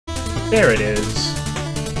There it is.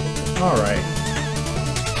 Alright.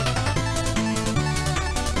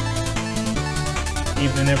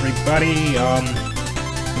 Evening, everybody.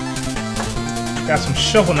 Got some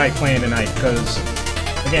Shovel Knight playing tonight, because,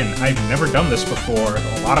 again, I've never done this before.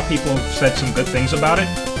 A lot of people have said some good things about it,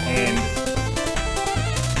 and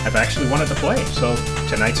I've actually wanted to play, so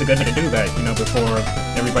tonight's a good day to do that, you know, before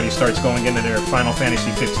everybody starts going into their Final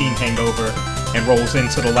Fantasy 15 hangover and rolls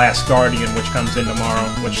into The Last Guardian, which comes in tomorrow,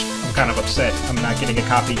 which I'm kind of upset I'm not getting a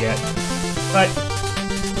copy yet. But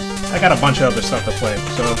I got a bunch of other stuff to play,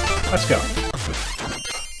 so let's go.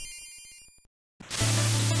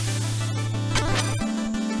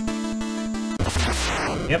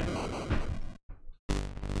 Yep.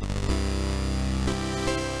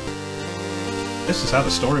 This is how the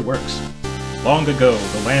story works. Long ago,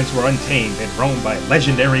 the lands were untamed and roamed by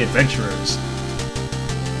legendary adventurers.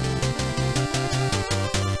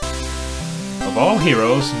 Of all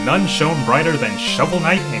heroes, none shone brighter than Shovel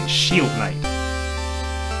Knight and Shield Knight.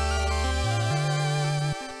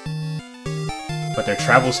 But their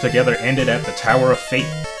travels together ended at the Tower of Fate,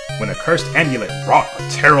 when a cursed amulet wrought a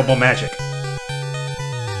terrible magic.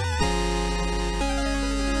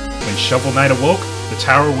 When Shovel Knight awoke, the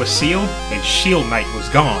tower was sealed, and Shield Knight was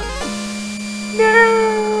gone. No!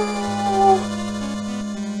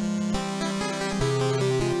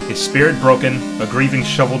 His spirit broken, a grieving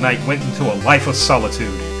Shovel Knight went into a life of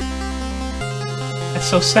solitude. That's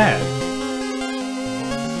so sad.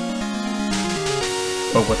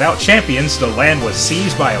 But without champions, the land was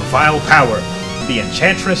seized by a vile power, the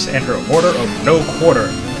Enchantress and her Order of No Quarter.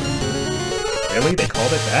 Really? They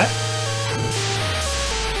called it that?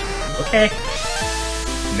 Okay.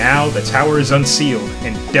 Now the tower is unsealed,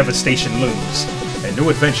 and devastation looms. A new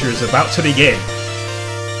adventure is about to begin.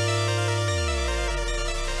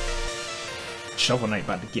 Shovel Knight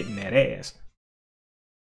about to get in that ass.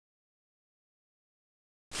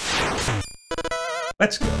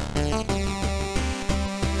 Let's go.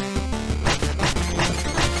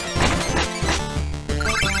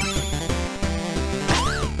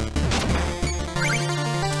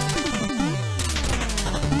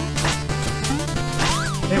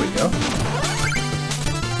 There we go.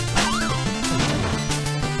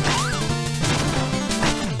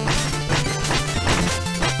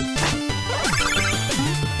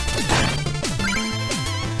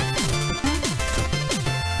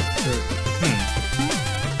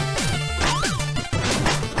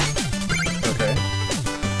 Okay.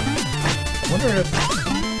 Wonder if...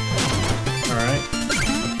 Alright.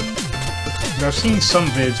 I've seen some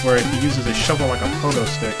vids where he uses a shovel like a pogo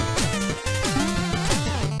stick.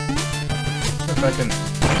 If I can...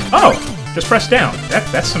 Oh! Just press down.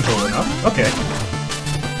 That's simple enough. Okay.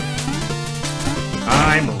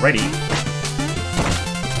 I'm ready.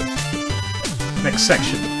 Next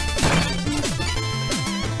section.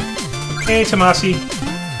 Hey, Tomasi.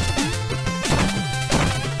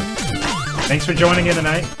 Thanks for joining in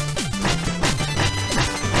tonight.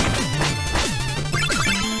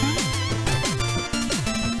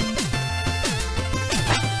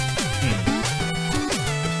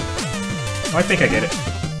 Oh, I think I get it.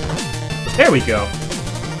 There we go.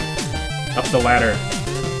 Up the ladder.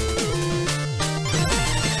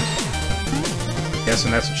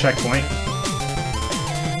 Guessing that's a checkpoint.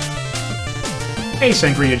 Hey,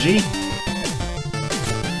 Sangria G.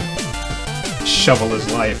 Shovel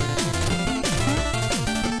is life.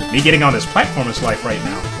 Me getting on this platform is life right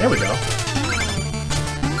now. There we go.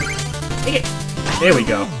 There we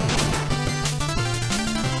go.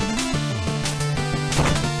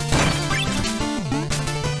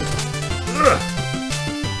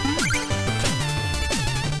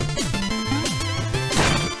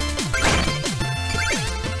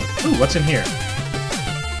 Ooh, what's in here?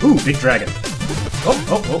 Ooh, big dragon.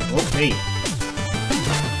 Oh, hey.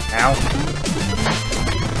 Ow.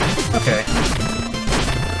 Okay.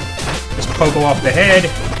 Just pogo off the head,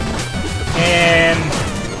 and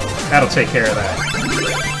that'll take care of that.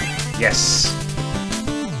 Yes.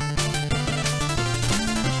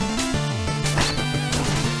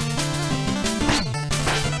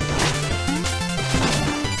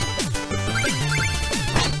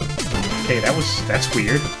 Okay, that's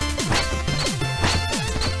weird.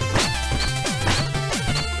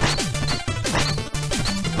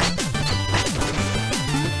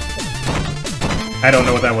 I don't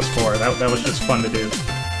know what that was for. That was just fun to do.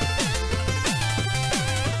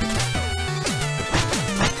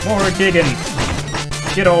 More digging.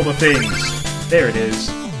 Get all the things. There it is.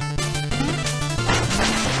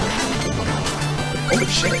 Holy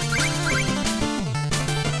shit.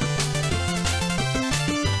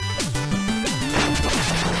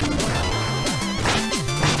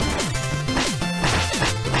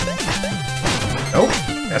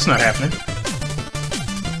 That's not happening.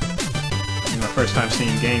 This is my first time seeing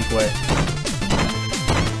gameplay.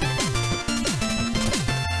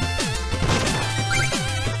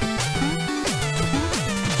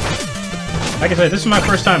 Like I said, this is my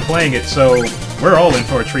first time playing it, so we're all in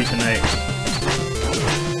for a treat tonight.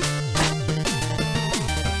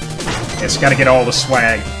 It's gotta get all the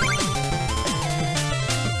swag.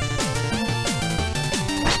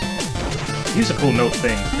 Use a cool note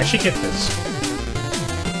thing. I should get this.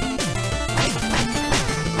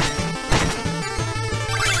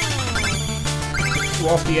 Too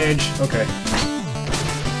off the edge. Okay.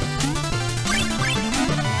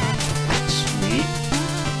 Sweet.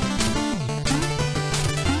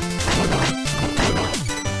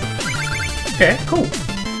 Okay, cool.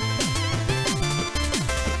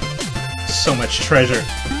 So much treasure.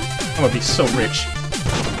 I'm gonna be so rich.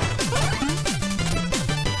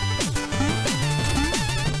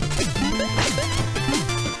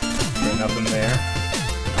 Okay, nothing there.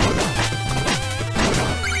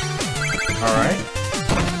 Alright.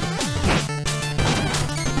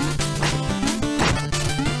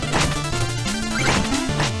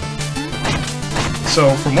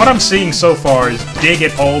 So, from what I'm seeing so far is dig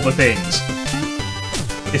at all the things.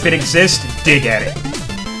 If it exists, dig at it.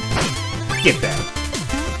 Get that.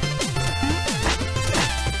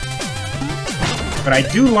 But I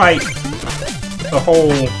do like the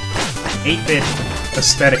whole 8-bit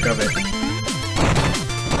aesthetic of it.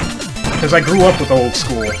 Because I grew up with old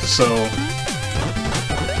school, so...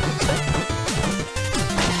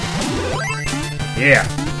 Yeah.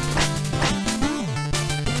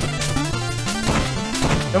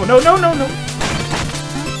 No, no, no, no, no!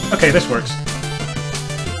 Okay, this works.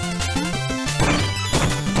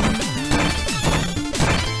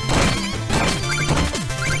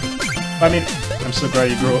 I mean, I'm so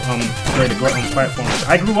glad you grew up on platformers.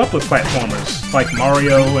 I grew up with platformers, like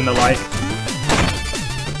Mario and the like.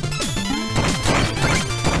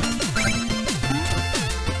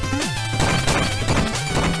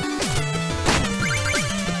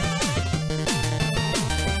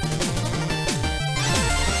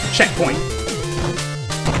 Checkpoint.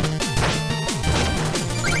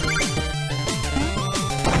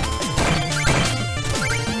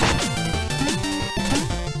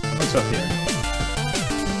 What's up here?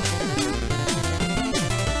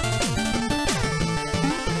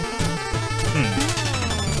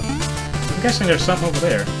 I'm guessing there's something over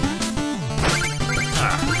there.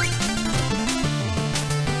 Ah.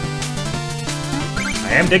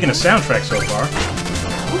 I am digging the soundtrack so far.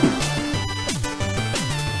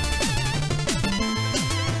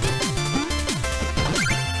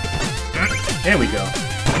 There we go.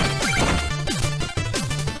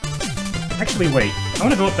 Actually, wait. I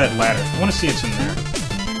want to go up that ladder. I want to see it's in there.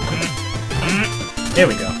 There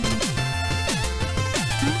we go.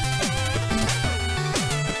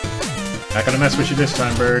 Not gonna mess with you this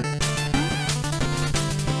time, bird.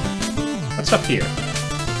 What's up here?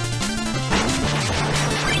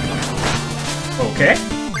 Okay.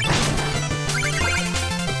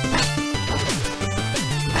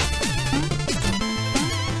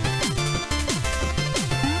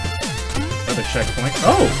 Another checkpoint.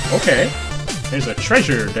 Oh, okay. There's a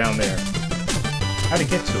treasure down there. How to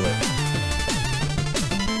get to it?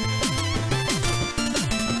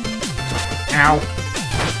 Ow.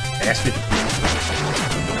 Bastard.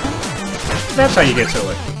 That's how you get to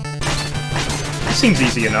it. It seems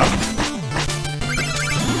easy enough.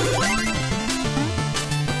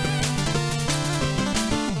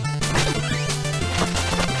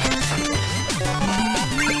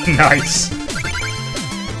 Nice.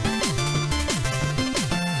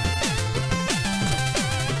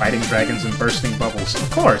 Fighting dragons and bursting bubbles. Of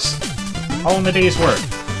course. All in the day's work.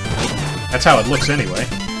 That's how it looks anyway.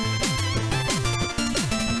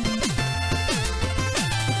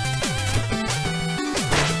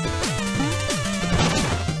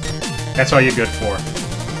 That's all you're good for.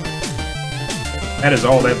 That is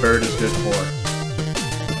all that bird is good for.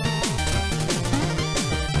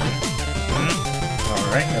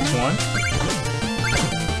 Alright, that's one.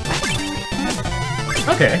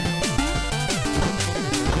 Okay.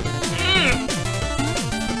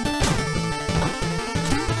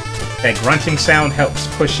 That grunting sound helps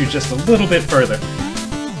push you just a little bit further.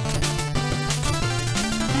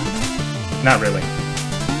 Not really.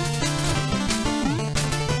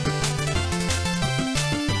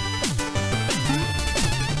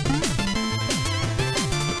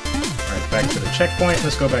 Alright, back to the checkpoint.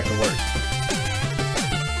 Let's go back to work.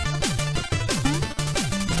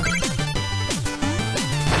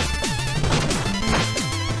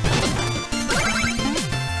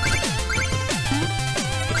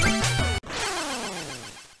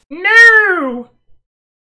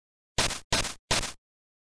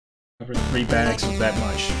 3 bags of that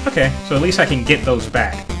much. Okay, so at least I can get those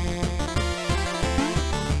back.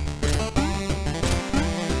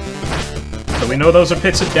 So we know those are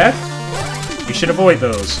pits of death. We should avoid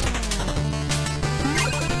those.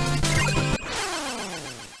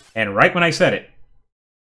 And right when I said it.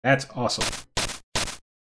 That's awesome.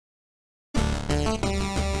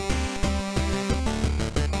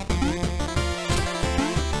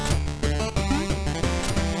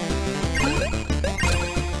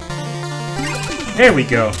 There we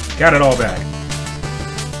go. Got it all back.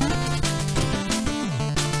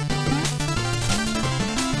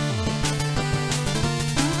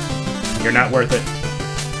 You're not worth it.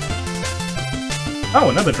 Oh,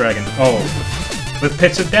 another dragon. Oh, with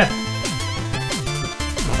pits of death.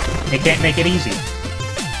 They can't make it easy.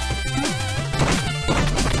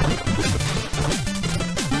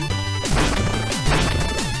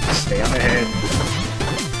 Stay on the head.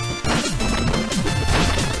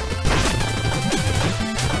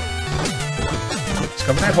 Let's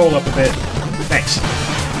cover that hole up a bit. Thanks.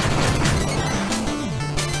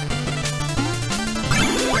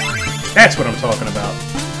 That's what I'm talking about.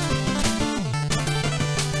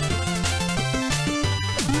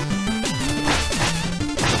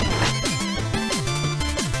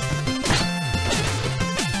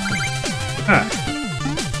 Huh.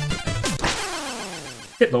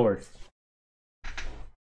 Good lord.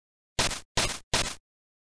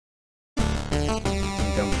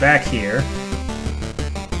 Come back here.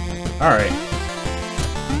 Alright.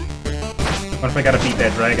 What if I gotta beat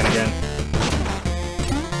that dragon again?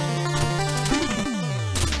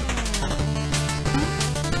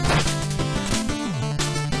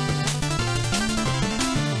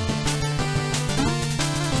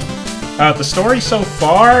 The story so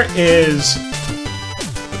far is...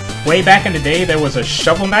 Way back in the day, there was a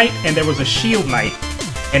Shovel Knight and there was a Shield Knight.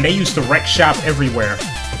 And they used to wreck shop everywhere.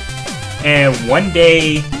 And one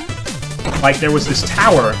day, like, there was this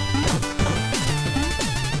tower.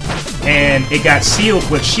 And it got sealed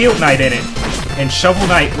with Shield Knight in it. And Shovel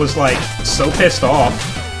Knight was, like, so pissed off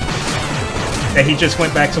that he just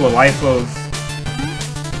went back to a life of,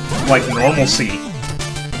 like, normalcy.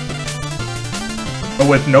 But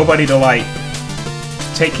with nobody to, like,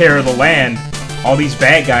 take care of the land, all these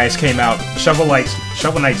bad guys came out. Shovel Knight's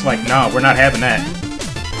like, nah, we're not having that.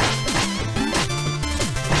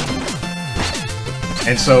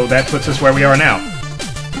 And so that puts us where we are now.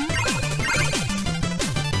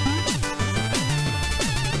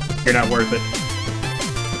 You're not worth it.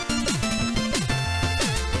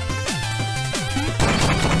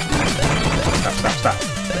 Stop.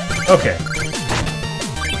 Okay.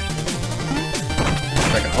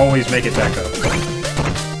 I can always make it back up.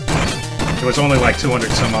 It was only like 200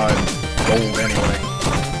 some odd gold anyway.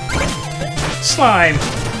 Slime!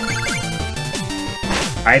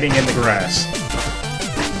 Hiding in the grass.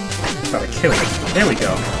 Gotta kill it. There we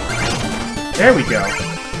go. There we go.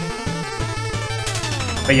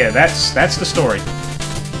 But yeah, that's the story.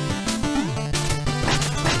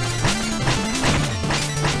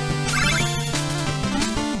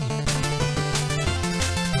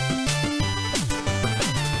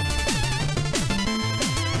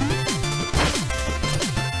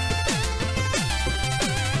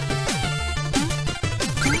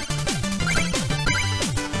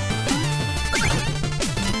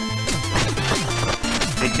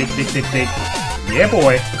 Dig. Yeah,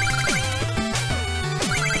 boy.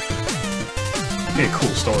 Be a cool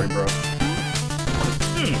story, bro.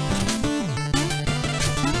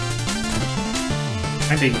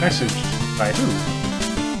 I'm being messaged by who?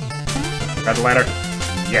 Red ladder.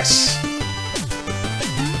 Yes.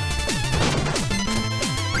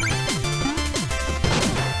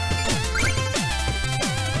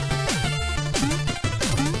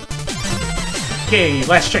 Yay,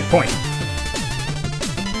 last checkpoint.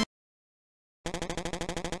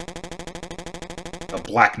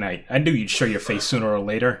 Black Knight. I knew you'd show your face sooner or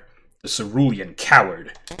later. The cerulean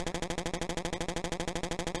coward.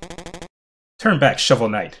 Turn back, Shovel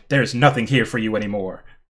Knight. There's nothing here for you anymore.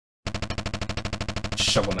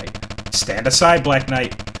 Shovel Knight. Stand aside, Black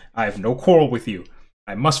Knight. I have no quarrel with you.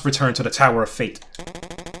 I must return to the Tower of Fate.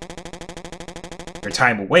 Your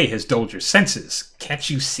time away has dulled your senses. Can't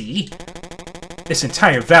you see? This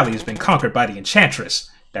entire valley has been conquered by the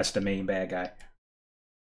Enchantress. That's the main bad guy.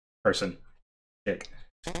 Person. Chick.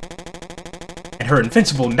 And her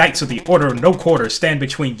invincible Knights of the Order of No Quarter stand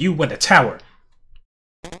between you and the tower.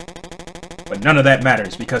 But none of that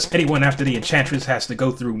matters, because anyone after the Enchantress has to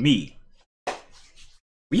go through me.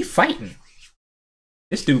 We fighting.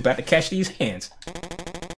 This dude about to catch these hands.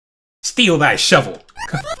 Steal thy shovel.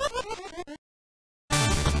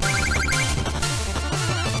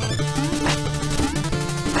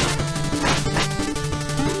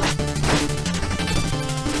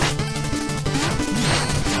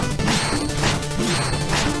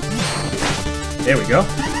 There we go.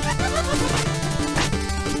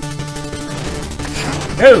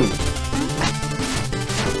 No!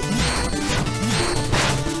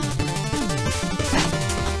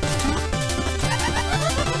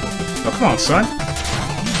 Oh, come on, son.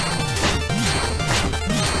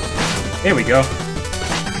 There we go.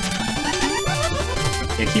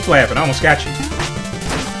 Yeah, keep laughing. I almost got you.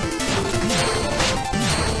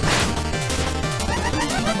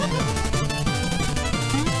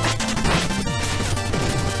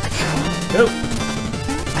 Go.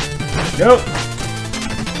 Go.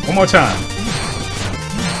 One more time.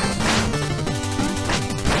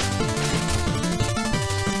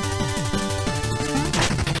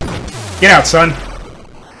 Get out, son.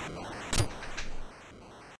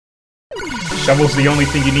 Shovel's the only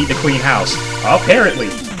thing you need to clean house. Apparently.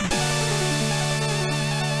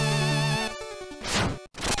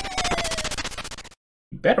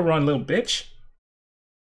 You better run, little bitch.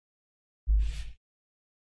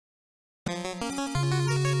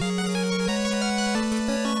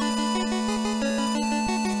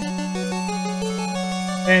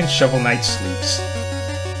 And Shovel Knight sleeps.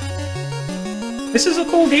 This is a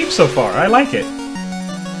cool game so far. I like it.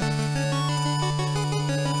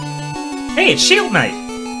 Hey, it's Shield Knight!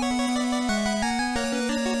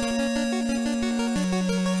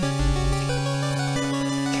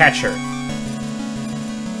 Catch her.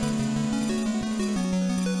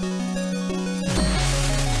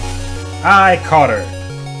 I caught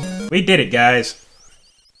her. We did it, guys.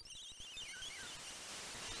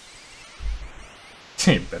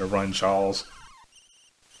 You better run, Charles.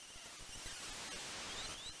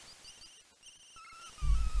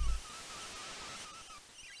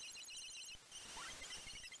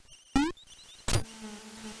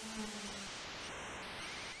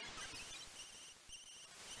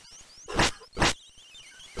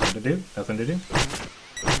 Nothing to do? Nothing to do?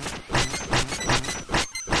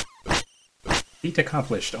 Feat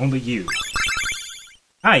accomplished. Only you.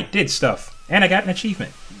 I did stuff. And I got an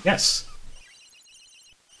achievement. Yes.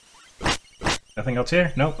 Nothing else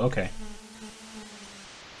here? Nope, okay.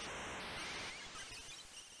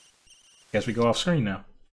 Guess we go off screen now.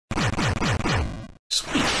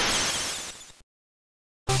 Sweet!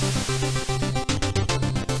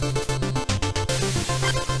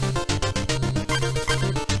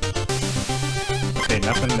 Okay,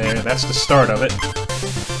 nothing there. That's the start of it.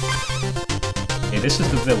 Okay, this is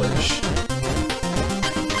the village.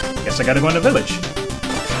 Guess I gotta go in the village.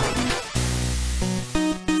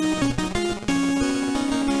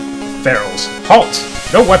 Ferals, halt!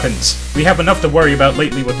 No weapons! We have enough to worry about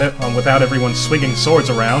lately without everyone swinging swords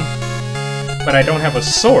around. But I don't have a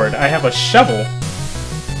sword, I have a shovel.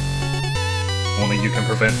 Only you can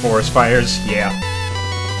prevent forest fires, yeah.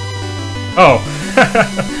 Oh,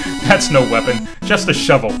 that's no weapon, just a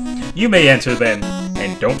shovel. You may enter then,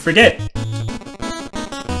 and don't forget.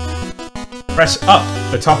 Press up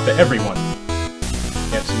to talk to everyone.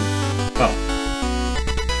 Get to up.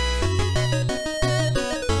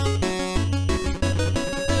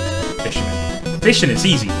 Fishing is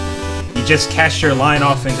easy. You just cast your line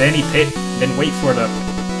off into any pit, then wait for the...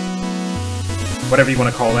 whatever you want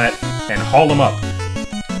to call that, and haul them up.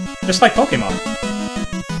 Just like Pokemon.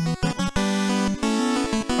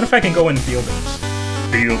 What if I can go in buildings?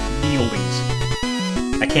 Buildings.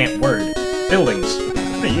 I can't word. Buildings.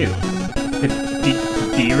 What are you?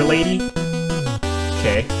 The deer lady?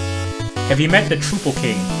 Okay. Have you met the Truple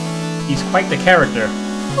King? He's quite the character.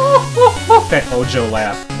 That Ojo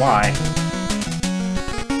laugh. Why?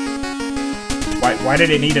 Why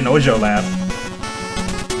did it need an Ojo laugh?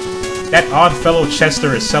 That odd fellow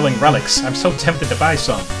Chester is selling relics. I'm so tempted to buy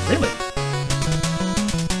some. Really?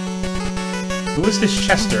 Who is this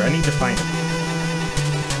Chester? I need to find him.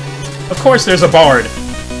 Of course there's a bard!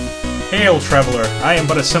 Hail, traveler. I am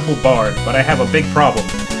but a simple bard, but I have a big problem.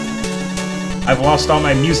 I've lost all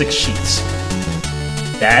my music sheets.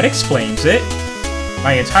 That explains it.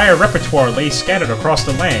 My entire repertoire lays scattered across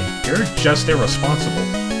the land. You're just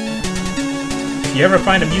irresponsible. If you ever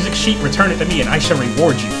find a music sheet, return it to me and I shall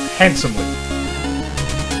reward you handsomely.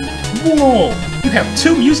 Whoa! You have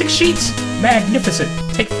 2 music sheets? Magnificent!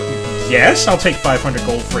 Yes, I'll take 500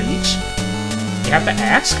 gold for each. You have to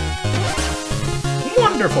ask?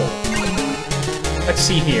 Wonderful! Let's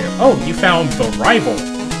see here. Oh, you found The Rival.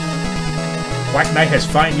 Black Knight has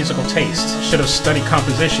fine musical taste. Should have studied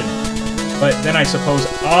composition. But then I suppose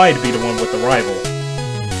I'd be the one with the rival.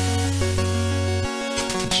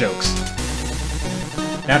 Jokes.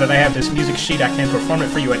 Now that I have this music sheet, I can perform it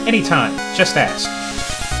for you at any time. Just ask.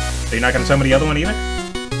 So you're not gonna tell me the other one either?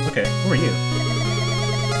 Okay, who are you?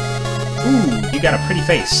 Ooh, you got a pretty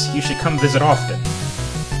face. You should come visit often.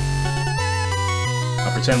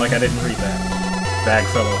 pretend like I didn't read that.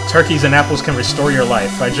 Bagfellow. Turkeys and apples can restore your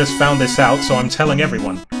life. I just found this out, so I'm telling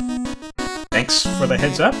everyone. Thanks for the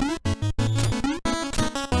heads up.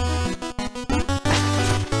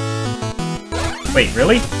 Wait,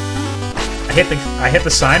 really? I hit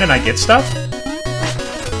the sign and I get stuff?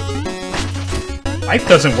 Life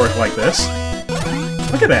doesn't work like this.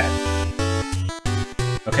 Look at that.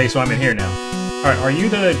 Okay, so I'm in here now. Alright, are you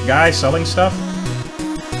the guy selling stuff?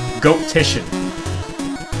 Goatitian.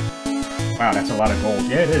 Wow, that's a lot of gold.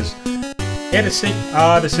 Yeah, it is. Yeah,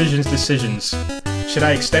 decisions. Should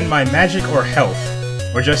I extend my magic or health?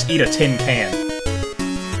 Or just eat a tin can?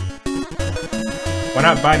 Why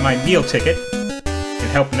not buy my meal ticket and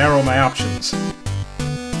help narrow my options?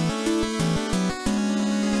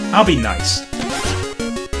 I'll be nice.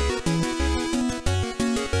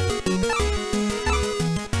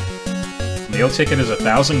 Meal ticket is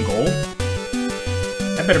 1,000 gold?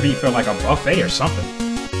 That better be for like a buffet or something.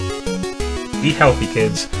 Eat healthy,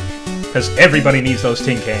 kids. Because everybody needs those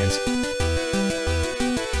tin cans.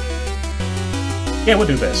 Yeah, we'll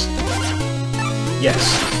do this.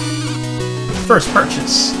 Yes. First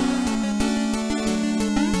purchase.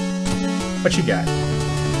 What you got?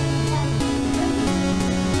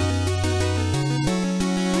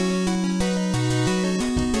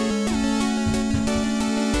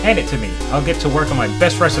 Hand it to me. I'll get to work on my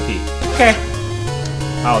best recipe. Okay.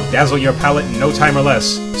 I'll dazzle your palate in no time or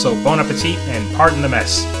less, so bon appetit and pardon the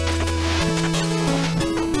mess.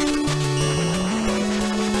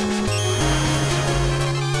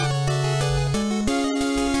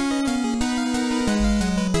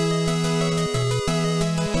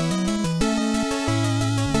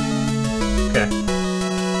 Okay.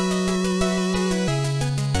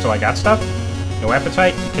 So I got stuff? No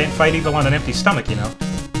appetite? You can't fight evil on an empty stomach, you know.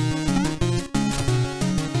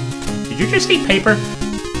 Did you just eat paper?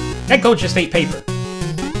 That goat just ate paper.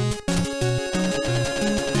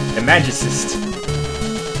 The Magicist.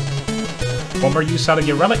 One more use out of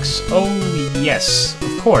your relics? Oh, yes.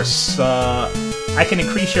 Of course. I can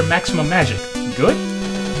increase your maximum magic. Good?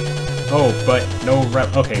 Oh, but no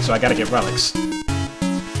okay, so I gotta get relics.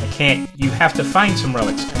 I can't... You have to find some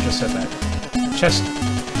relics. I just said that. Chest...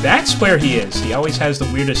 That's where he is. He always has the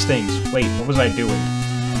weirdest things. Wait, what was I doing?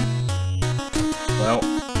 Well...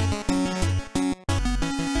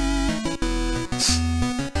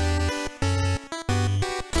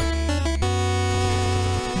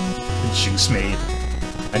 Juice made.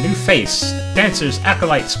 A new face. Dancers,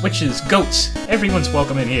 acolytes, witches, goats. Everyone's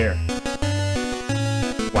welcome in here.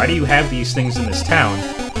 Why do you have these things in this town?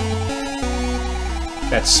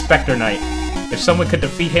 That's Spectre Knight. If someone could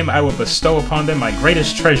defeat him, I would bestow upon them my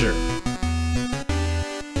greatest treasure.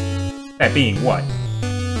 That being what?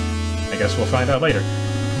 I guess we'll find out later.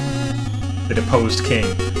 The deposed king.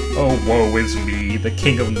 Oh, woe is me, the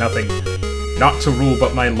king of nothing. Not to rule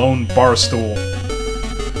but my lone barstool.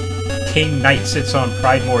 King Knight sits on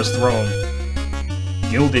Pridemoor's throne.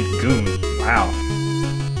 Gilded goon. Wow.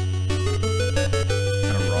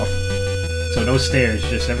 Kinda rough. So no stairs,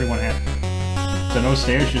 just everyone has... So no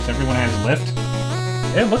stairs, just everyone has lift?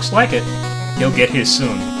 It looks like it. He'll get his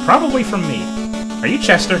soon. Probably from me. Are you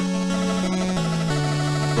Chester?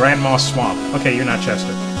 Grandma Swamp. Okay, you're not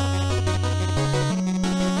Chester.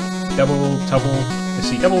 Double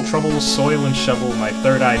trouble, soil and shovel. My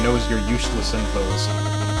third eye knows your useless infos.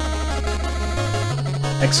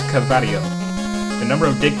 Excavadio. The number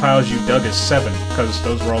of dig piles you dug is 7, because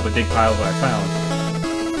those were all the dig piles I found.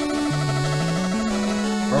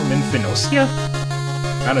 Infinocea?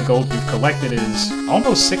 The amount of gold you've collected is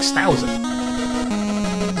almost 6,000.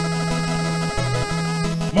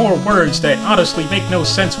 More words that honestly make no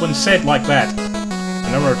sense when said like that.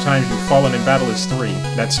 The number of times you've fallen in battle is 3.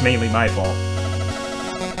 That's mainly my fault.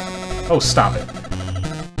 Oh, stop it.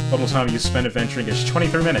 Total time you spend adventuring is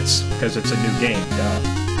 23 minutes, because it's a new game, duh.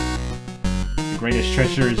 The greatest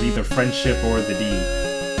treasure is either friendship or the deed.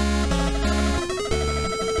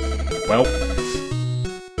 Well.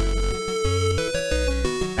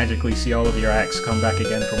 Magically see all of your acts, come back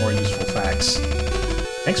again for more useful facts.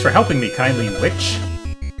 Thanks for helping me, kindly witch.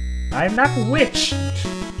 I'm not a witch!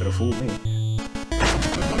 Could have fooled me.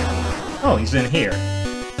 Oh, he's in here.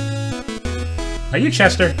 Are you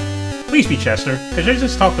Chester? Please be Chester, because I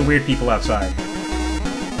just talk to weird people outside.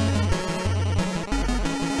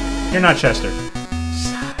 You're not Chester.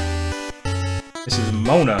 This is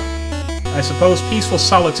Mona. I suppose peaceful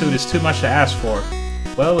solitude is too much to ask for.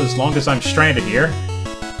 Well, as long as I'm stranded here.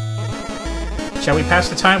 Shall we pass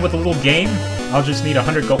the time with a little game? I'll just need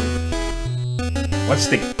 100 gold. What's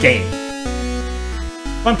the game?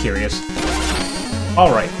 I'm curious.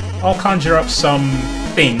 Alright, I'll conjure up some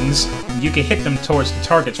things, you can hit them towards the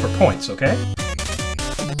targets for points, okay?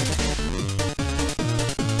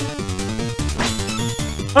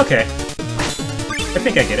 Okay. I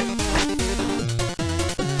think I get it.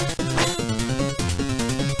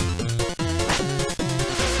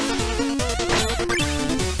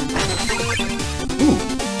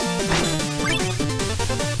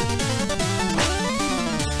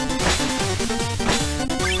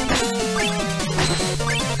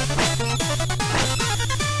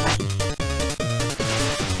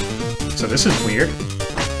 So this is weird.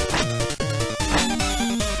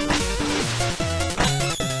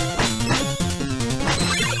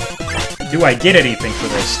 Do I get anything for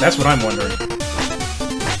this? That's what I'm wondering.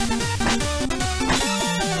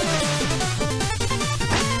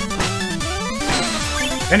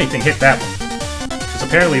 If anything, hit that one. Because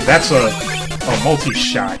apparently that's a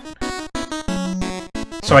multi-shot.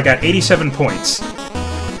 So I got 87 points.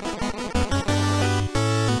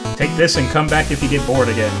 Take this and come back if you get bored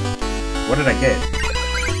again. What did I get?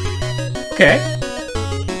 Okay.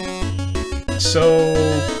 So...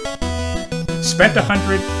 spent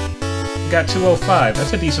 100, got 205.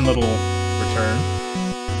 That's a decent little return.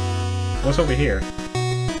 What's over here?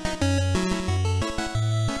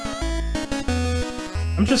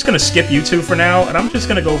 I'm just gonna skip you two for now, and I'm just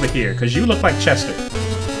gonna go over here, because you look like Chester.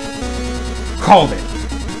 Called it!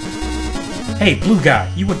 Hey, Blue Guy,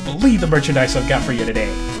 you wouldn't believe the merchandise I've got for you today.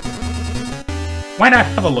 Why not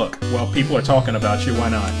have a look? Well, people are talking about you, why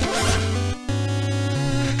not?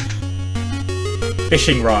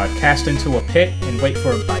 Fishing rod, cast into a pit and wait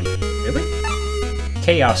for a bite. Really?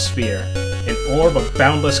 Chaos Sphere, an orb of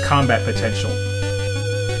boundless combat potential.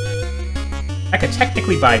 I could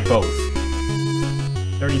technically buy both.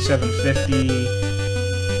 37.50.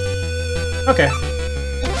 Okay.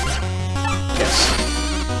 Yes.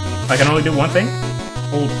 I can only do one thing?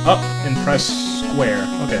 Hold up and press square.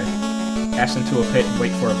 Okay. Cast into a pit and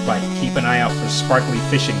wait for a bite. Keep an eye out for sparkly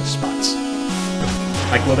fishing spots.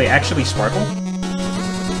 Like, will they actually sparkle?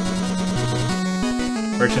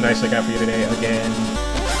 Merchandise I got for you today again.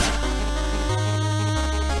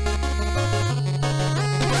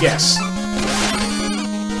 Yes.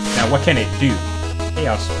 Now, what can it do?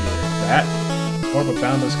 Chaos Sphere. That. Orb of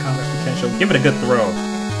boundless combat potential. Give it a good throw.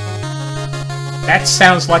 That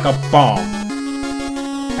sounds like a bomb.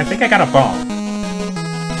 I think I got a bomb.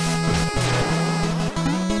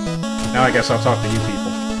 Now I guess I'll talk to you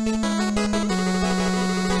people.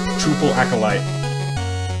 Truple Acolyte.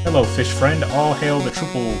 Hello, fish friend. All hail the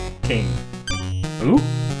Truple King. Who?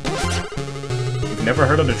 You've never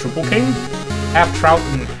heard of the Truple King? Half trout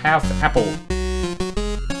and half apple.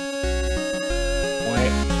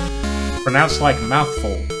 Wait. Pronounced like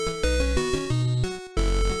mouthful.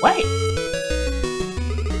 Wait!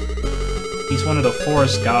 He's one of the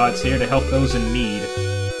forest gods here to help those in need.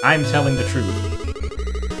 I'm telling the truth.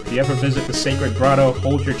 If you ever visit the sacred grotto,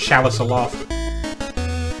 hold your chalice aloft.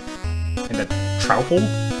 And the Trouple?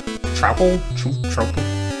 Trouple?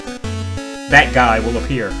 That guy will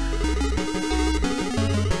appear.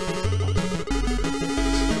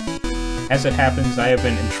 As it happens, I have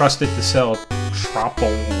been entrusted to sell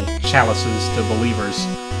Trouple chalices to believers.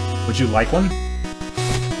 Would you like one?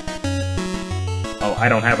 Oh, I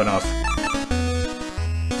don't have enough.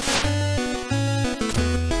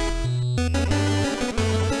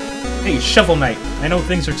 Hey, Shovel Knight, I know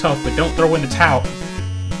things are tough, but don't throw in the towel.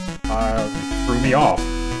 Threw me off.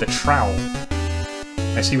 The trowel.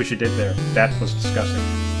 I see what you did there. That was disgusting.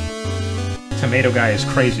 Tomato guy is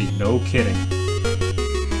crazy. No kidding.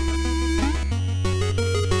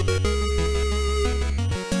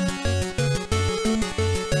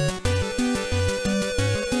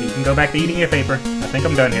 You can go back to eating your paper. I think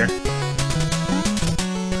I'm done here.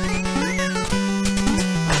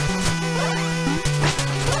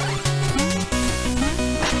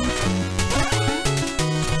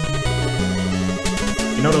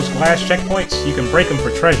 You know those glass checkpoints? You can break them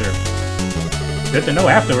for treasure. Good to know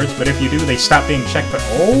afterwards, but if you do, they stop being checkpoints.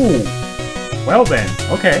 Oh! Well then,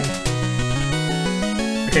 okay.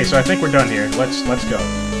 Okay, so I think we're done here. Let's go.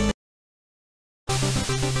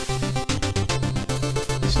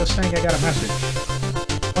 It's still saying I got a message.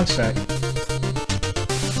 One sec.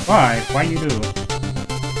 Why? Why you do?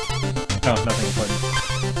 Oh, nothing important.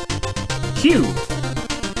 Q!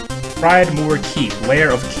 Pridemoor Keep,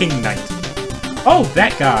 Lair of King Knight. Oh,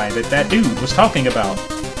 that guy that dude was talking about.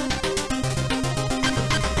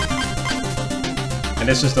 And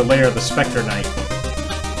this is the lair of the Spectre Knight.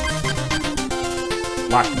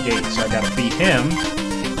 Lock the gates, so I gotta beat him.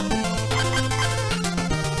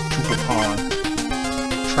 Triple Pawn.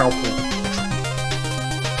 Trouple.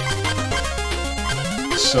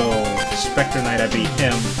 So, Spectre Knight, I beat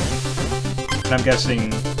him. And I'm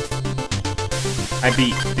guessing I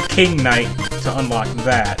beat the King Knight to unlock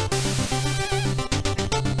that.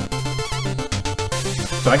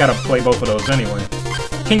 So I gotta play both of those anyway.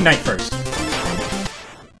 King Knight first.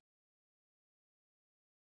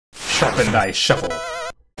 Sharpen die shuffle.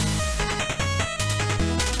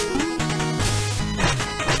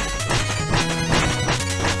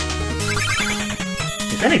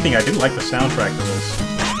 If anything, I do like the soundtrack to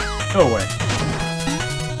this. Go away.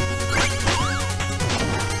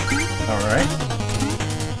 Alright.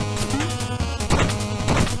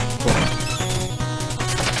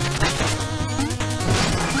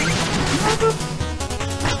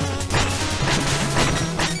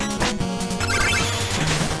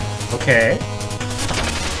 Okay.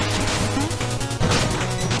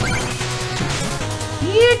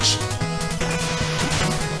 Yeech!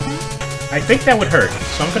 I think that would hurt,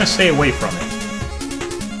 so I'm gonna stay away from it.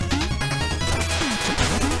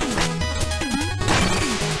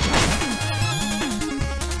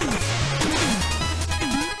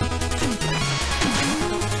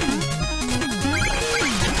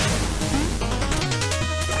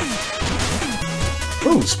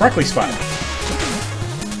 Ooh, sparkly spot.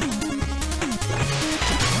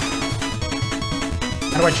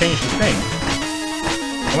 How do I change the thing?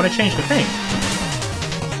 I want to change the thing.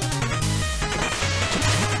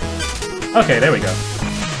 Okay, there we go.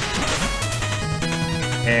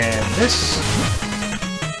 And this...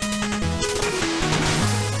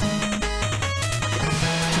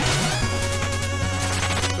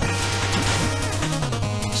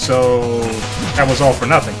 So... that was all for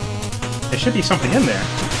nothing. There should be something in there.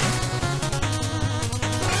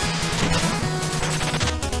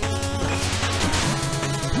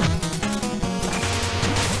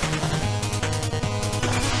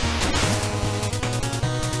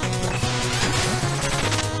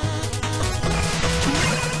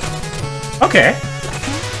 Okay.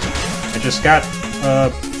 I just got a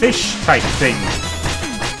fish-type thing.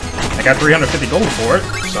 I got 350 gold for it,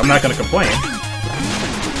 so I'm not gonna complain.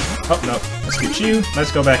 Oh, no. Let's get you.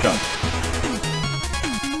 Let's go back up.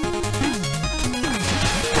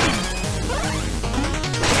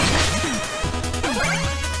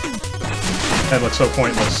 That looks so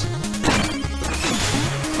pointless.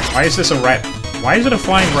 Why is this a rat? Why is it a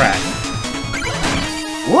flying rat?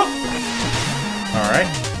 Whoop! Alright.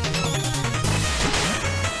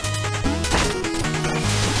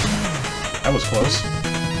 That was close.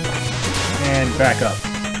 And back up.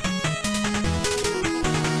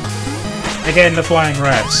 Again, the flying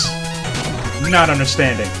rats. Not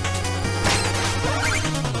understanding.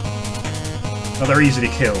 Well, they're easy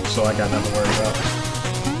to kill, so I got nothing to worry about.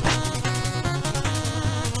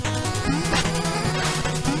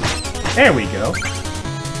 There we go.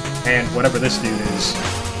 And whatever this dude is.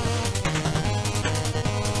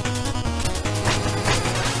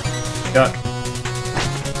 Duck.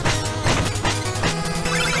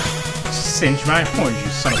 Singe my horns, you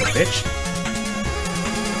son of a bitch.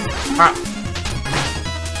 Ah.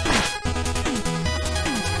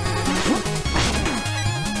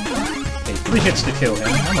 Okay, 3 hits to kill him.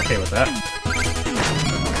 I'm okay with that.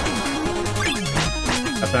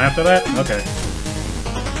 Nothing after that? Okay.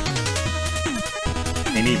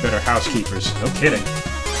 They need better housekeepers. No kidding.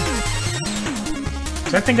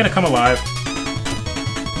 Is that thing gonna come alive?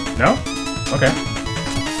 No? Okay.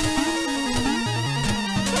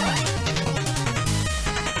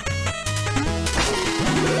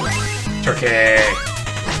 Turkey!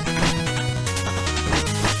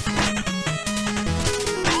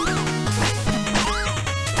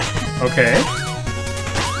 Okay.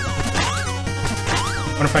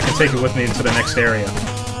 Wonder if I can take it with me into the next area.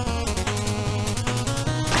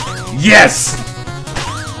 Yes!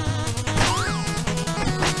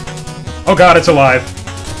 Oh god, it's alive.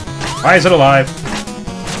 Why is it alive?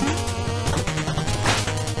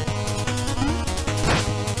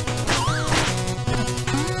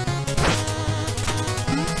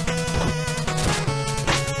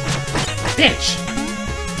 Bitch!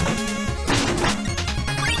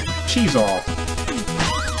 Cheese off.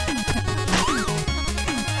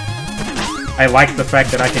 I like the fact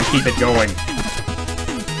that I can keep it going.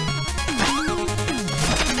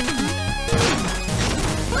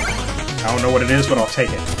 I don't know what it is, but I'll take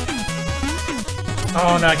it.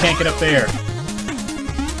 Oh no, I can't get up there.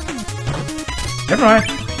 Never mind.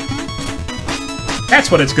 That's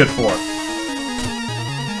what it's good for.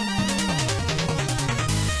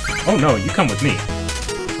 Oh no, you come with me.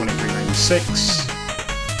 2396.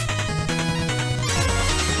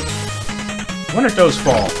 I wonder if those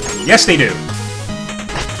fall. Yes, they do.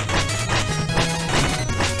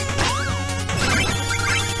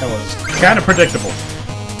 That was kind of predictable.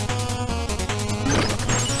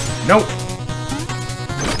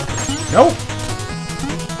 Nope!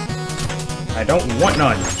 I don't want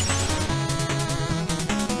none.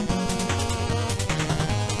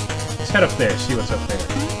 Let's head up there, see what's up there.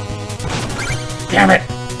 Damn it!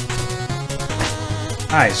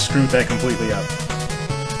 I screwed that completely up.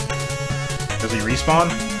 Does he respawn?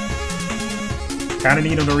 Kinda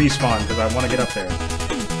need him to respawn, because I want to get up there.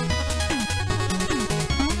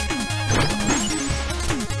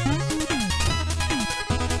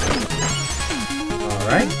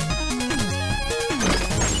 Alright.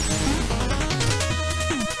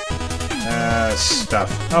 Stuff.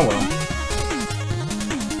 Oh well.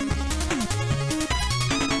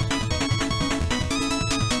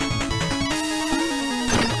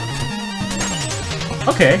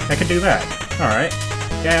 Okay, I can do that. Alright.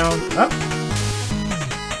 Down, up.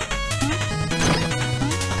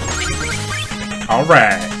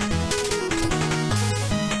 Alright.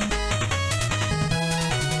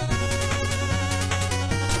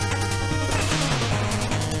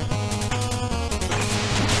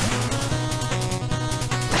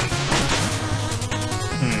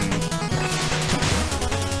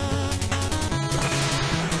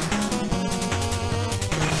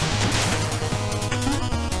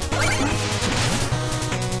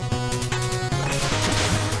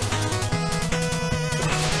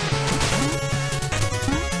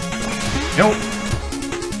 Nope.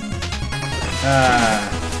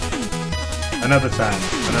 Another time.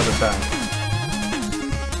 Another time.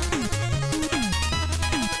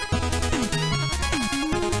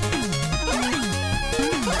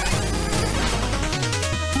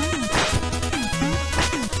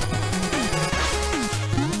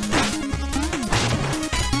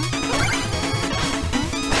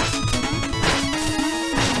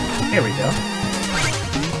 Here we go.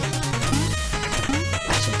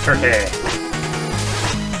 Some turkey.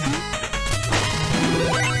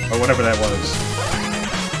 Or whatever that was.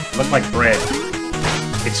 Looked like bread.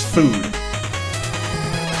 It's food.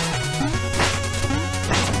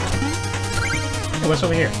 Hey, what's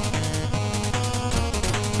over here?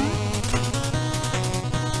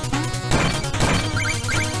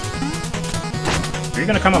 Are you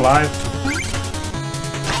gonna come alive?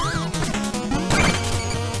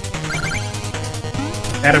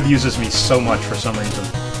 That abuses me so much for some reason.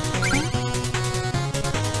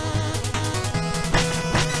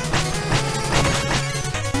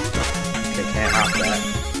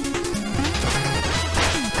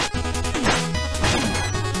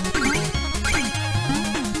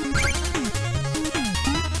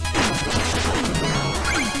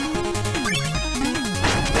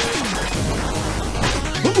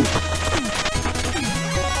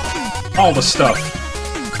 All the stuff.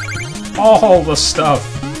 All the stuff.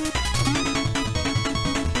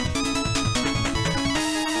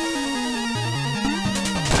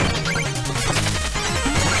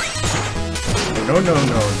 No, no, no,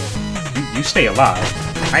 no. You stay alive.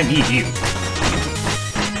 I need you.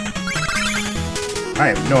 I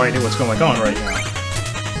have no idea what's going on right now.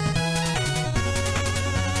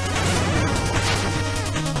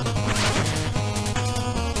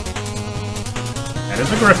 That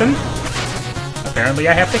is a griffin. Apparently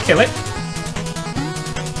I have to kill it.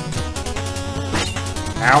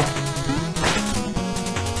 Ow.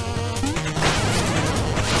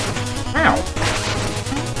 Ow.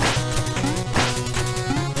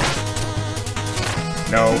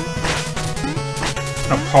 No. I'm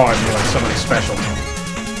gonna paw at you like somebody special.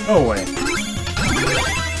 Go away.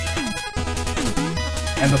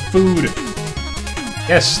 And the food.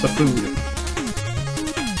 Yes, the food.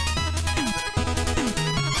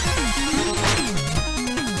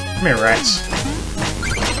 Come here, rats.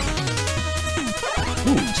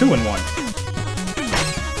 Ooh, 2 in 1.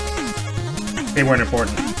 They weren't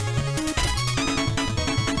important.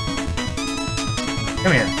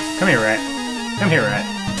 Come here. Come here, rat. Come here, rat.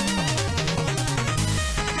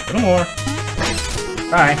 A little more.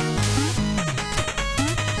 Bye.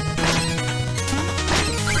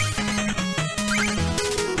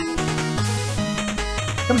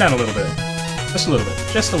 Come down a little bit. Just a little bit.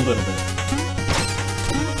 Just a little bit.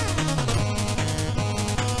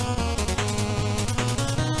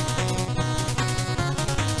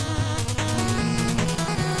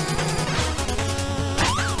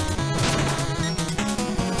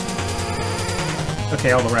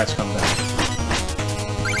 Okay, all the rats come back.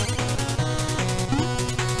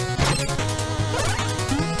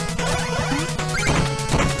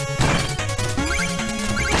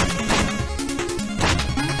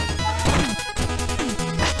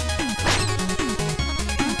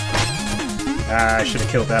 I should have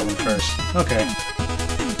killed that one first. Okay.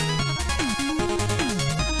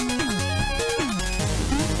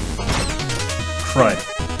 Crud.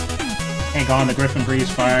 Hang on, the griffin breathes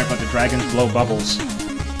fire, but the dragons blow bubbles.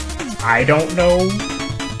 I don't know.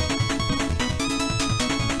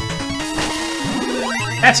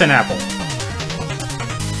 That's an apple.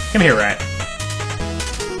 Come here, rat.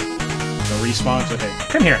 No respawns? Okay.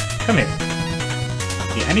 Come here. Come here.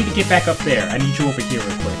 Yeah, I need to get back up there. I need you over here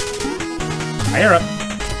real quick. Higher up.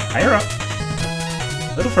 Higher up.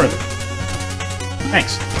 A little further.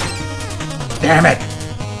 Thanks. Damn it!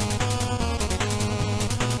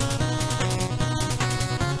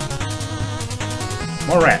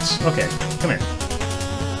 More rats. Okay, come here.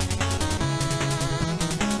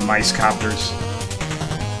 Mice copters.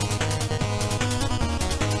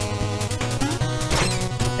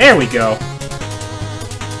 There we go!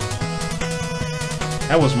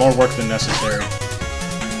 That was more work than necessary.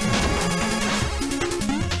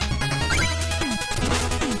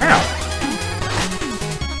 Ow!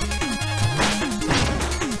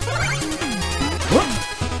 Whoop!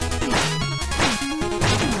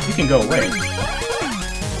 You can go away.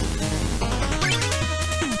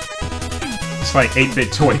 It's like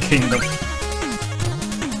 8-bit Toy Kingdom.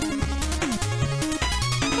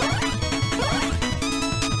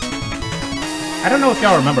 I don't know if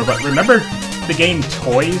y'all remember, but remember the game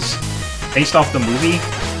Toys, based off the movie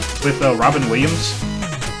with Robin Williams?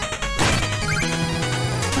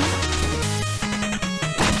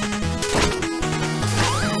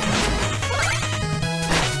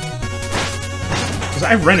 Because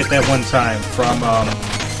I rented that one time from,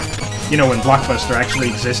 you know, when Blockbuster actually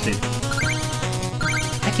existed.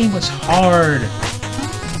 That game was hard.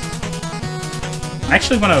 I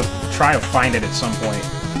actually want to try to find it at some point.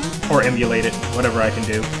 Or emulate it, whatever I can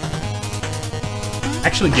do.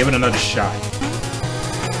 Actually give it another shot.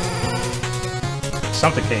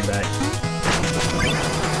 Something came back.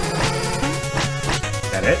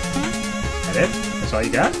 That it? That it? That's all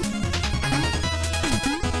you got?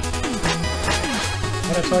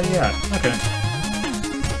 Oh, that's all you got. Okay.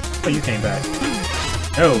 Oh, you came back.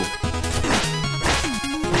 No.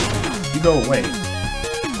 You go away.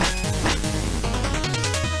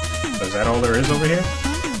 So is that all there is over here?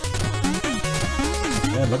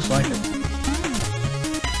 Yeah, it looks like it.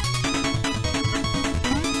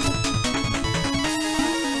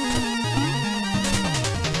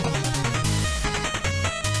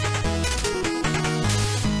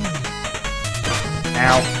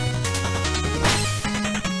 Ow.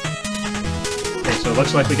 Okay, so it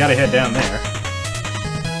looks like we gotta head down there.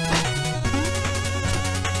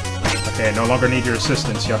 Okay, I no longer need your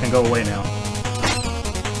assistance. Y'all can go away now.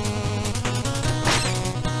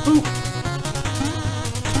 Ooh.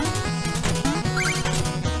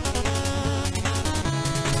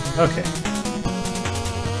 Okay.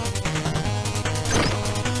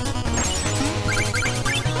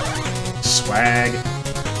 Swag.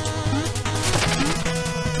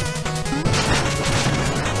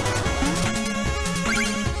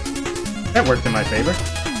 That worked in my favor.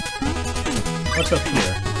 What's up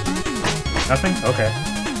here? Nothing? Okay.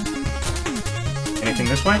 Anything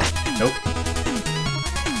this way? Nope.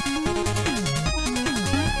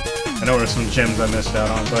 I know there's some gems I missed out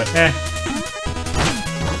on, but eh.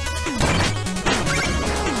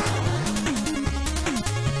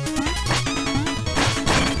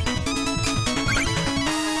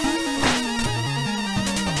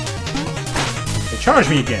 Charge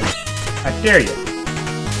me again! I dare you!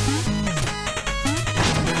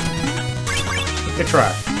 Good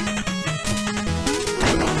try.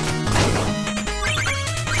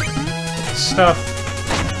 Stuff.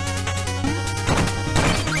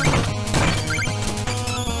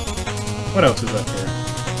 What else is up here?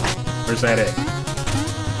 Where's that egg?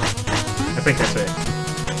 I think that's it.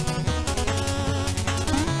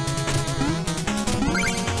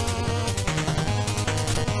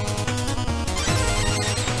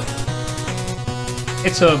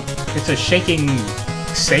 It's a shaking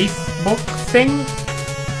safe book thing?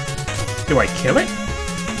 Do I kill it?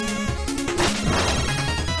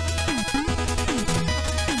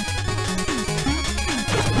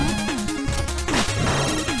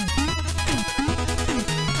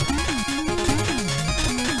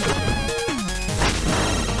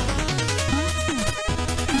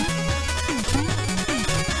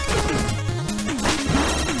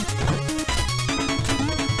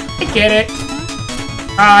 I get it.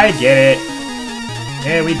 I get it.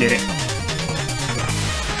 Yeah, we did it.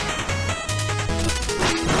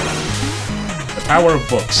 The power of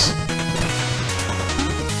books.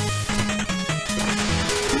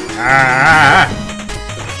 Ah!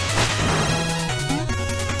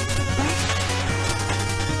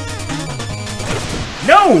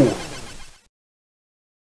 No!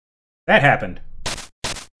 That happened.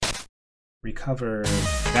 Recover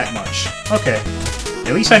that much. Okay.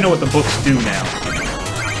 At least I know what the books do now.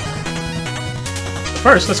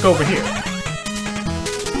 First, let's go over here.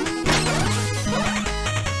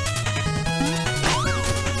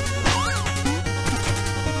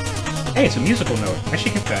 Hey, it's a musical note. I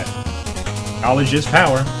should get that. Knowledge is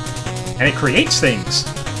power. And it creates things.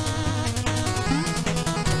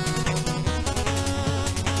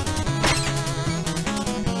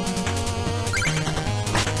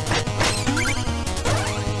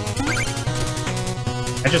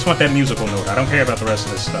 I just want that musical note. I don't care about the rest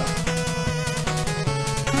of this stuff.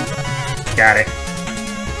 Got it.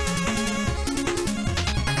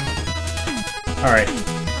 Alright.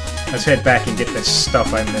 Let's head back and get this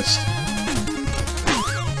stuff I missed.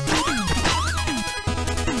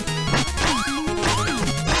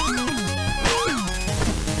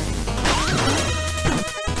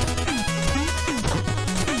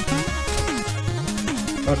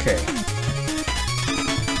 Okay.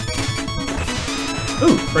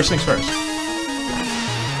 Ooh, first things first.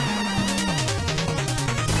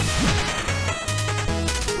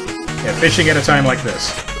 Yeah, fishing at a time like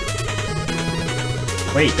this.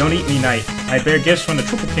 Wait, don't eat me, knight. I bear gifts from the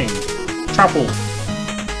Triple King. Tropple.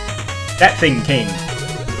 That thing king.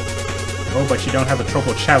 Oh, but you don't have a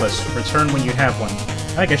Tropple Chalice. Return when you have one.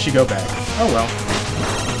 I guess you go back. Oh well.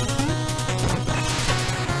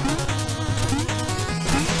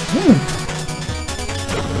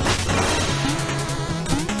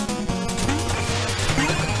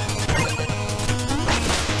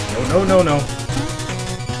 No, no, no.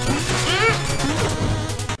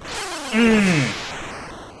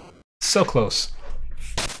 So close.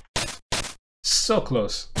 So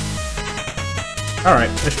close. Alright,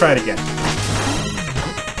 let's try it again.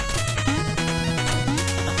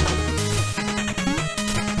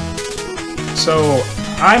 So,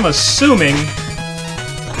 I'm assuming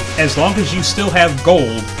as long as you still have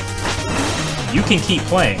gold, you can keep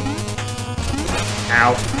playing.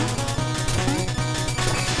 Ow.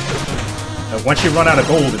 Once you run out of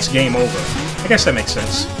gold, it's game over. I guess that makes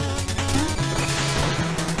sense.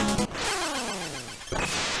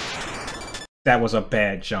 That was a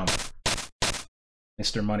bad jump.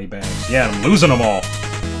 Mr. Moneybags. Yeah, I'm losing them all.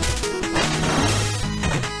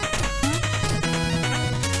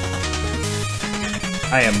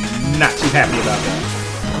 I am not too happy about that.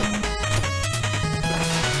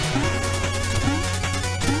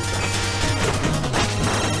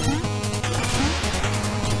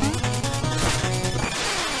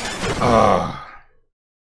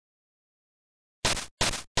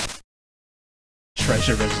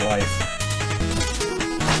 Treasure is life.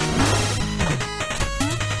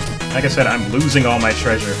 Like I said, I'm losing all my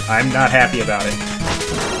treasure. I'm not happy about it.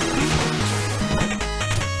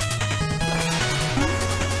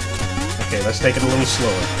 Okay, let's take it a little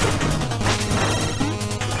slower.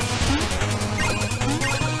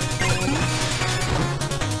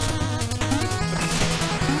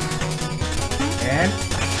 And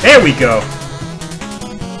there we go!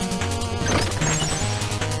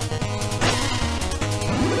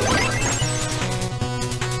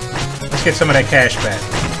 Let's get some of that cash back.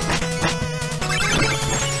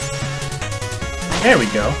 There we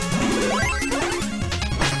go.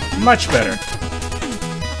 Much better.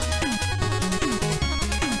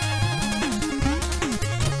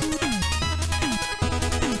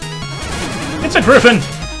 It's a griffin!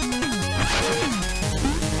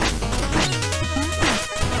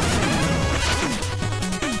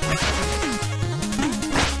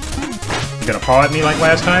 You gonna paw at me like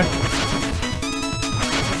last time?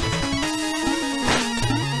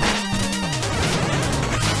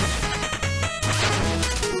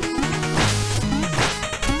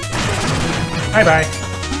 Bye-bye.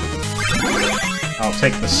 I'll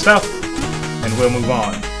take the stuff, and we'll move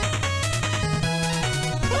on.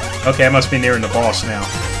 Okay, I must be nearing the boss now.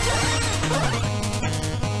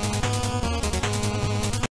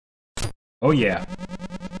 Oh yeah.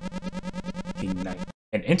 King Knight.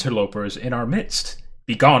 An interloper is in our midst.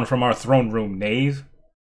 Begone from our throne room, knave.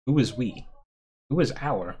 Who is we? Who is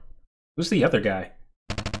our? Who's the other guy?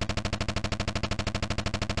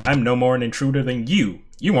 I'm no more an intruder than you.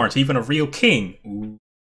 You aren't even a real king. Ooh.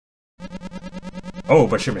 Oh,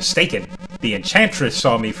 but you're mistaken. The enchantress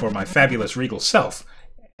saw me for my fabulous regal self,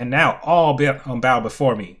 and now all bow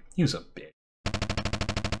before me. You's a bitch.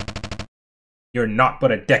 You're naught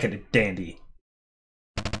but a decadent dandy.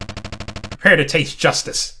 Prepare to taste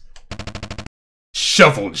justice.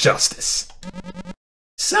 Shovel justice.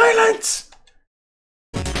 Silence!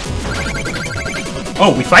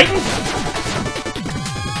 Oh, we fighting?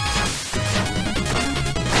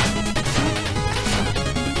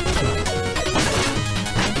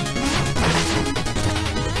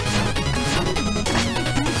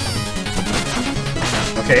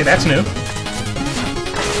 Okay, that's new.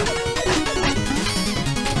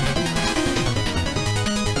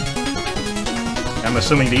 I'm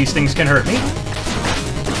assuming these things can hurt me.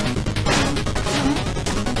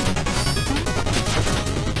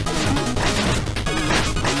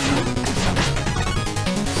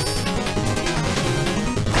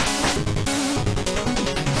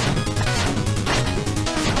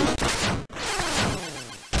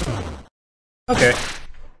 Okay.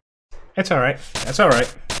 That's alright. That's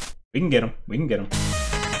alright. We can get him. We can get him.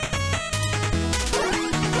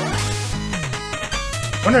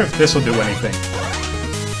 Wonder if this will do anything.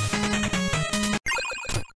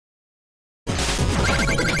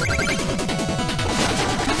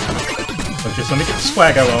 So just let me get the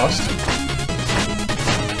swag I lost.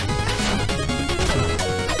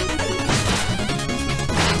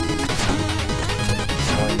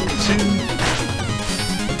 One, two.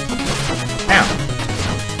 Ow.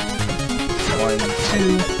 One,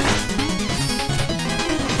 two.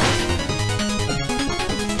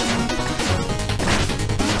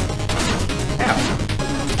 Ow.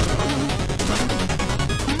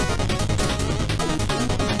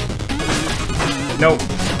 Nope.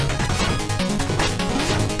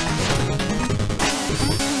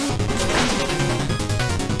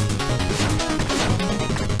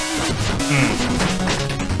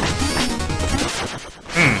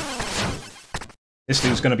 This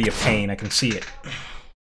dude's gonna be a pain, I can see it.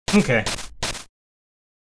 Okay.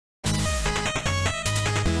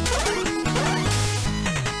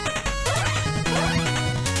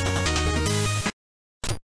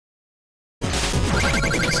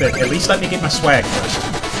 Said, at least let me get my swag first.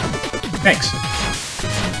 Thanks.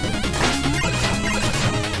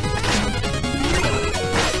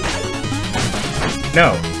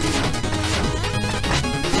 No.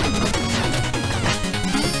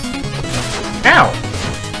 Ow!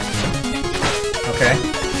 Okay.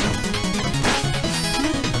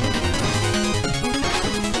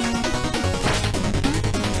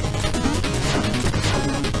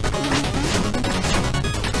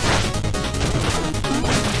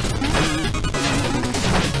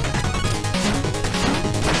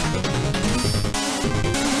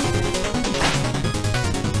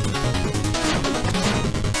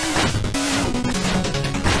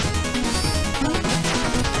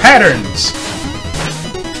 Patterns!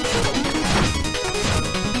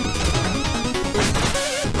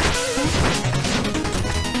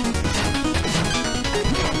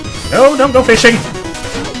 No, don't go fishing!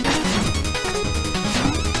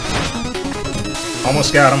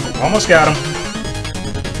 Almost got him. Almost got him.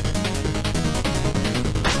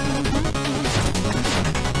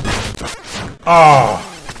 Oh!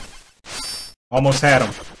 Almost had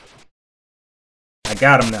him. I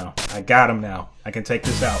got him now. I got him now. I can take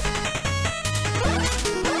this out.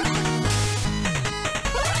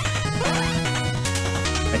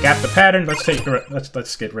 I got the pattern. Let's take the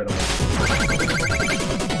let's get rid of it.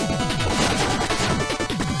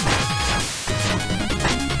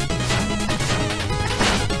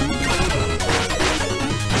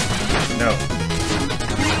 No.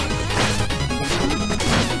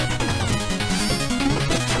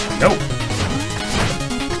 Nope.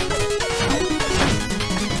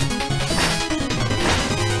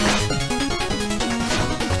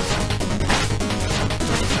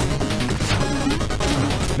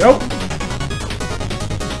 Nope.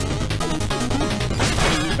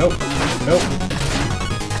 Nope. Nope.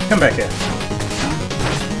 Come back in.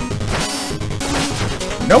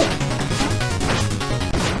 Nope.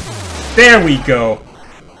 There we go.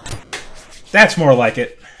 That's more like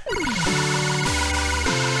it.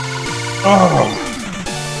 Oh.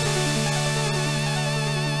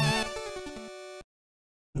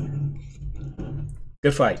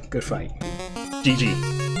 Good fight. Good fight. GG.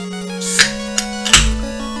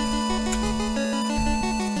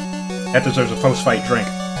 That deserves a post-fight drink.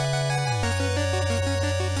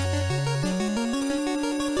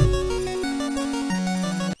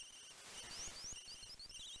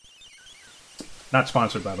 Not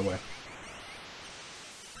sponsored, by the way.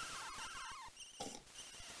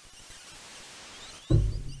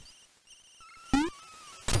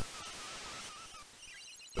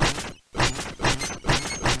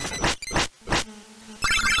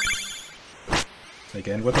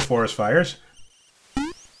 Again with the forest fires.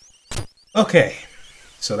 Okay,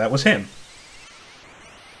 so that was him.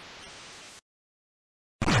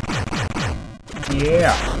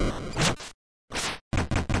 Yeah.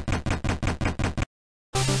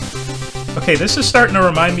 Okay, this is starting to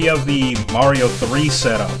remind me of the Mario 3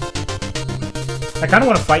 setup. I kind of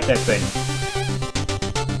want to fight that thing.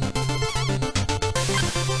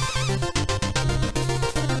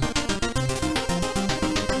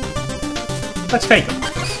 Let's take him.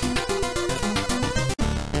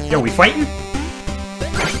 Yo, we fighting?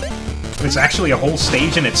 It's actually a whole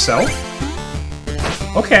stage in itself?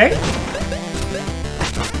 Okay.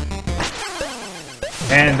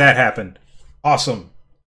 And that happened. Awesome.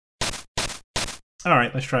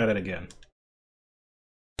 Alright, let's try that again.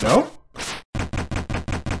 No?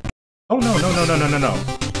 Oh, no, no, no, no, no, no, no.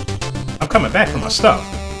 I'm coming back for my stuff.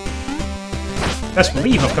 Best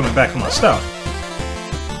believe I'm coming back for my stuff.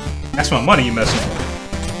 That's my money you messing with.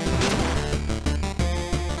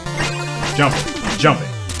 Jump it. Jump it.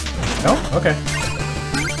 No? Okay.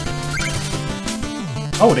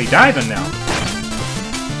 Oh, they diving now.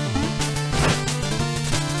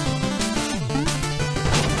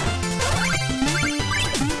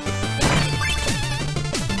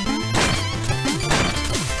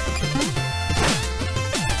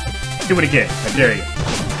 Do it again. I dare you.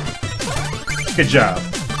 Good job.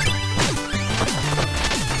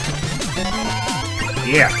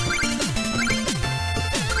 Yeah.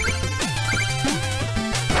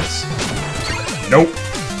 Nope.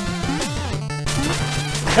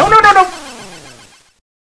 No, no, no, no!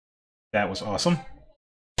 That was awesome.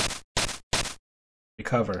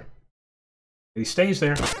 Recover. He stays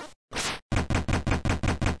there. Like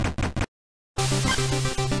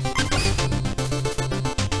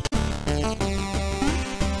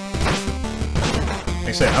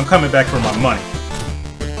I said, I'm coming back for my money.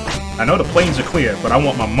 I know the planes are clear, but I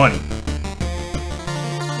want my money.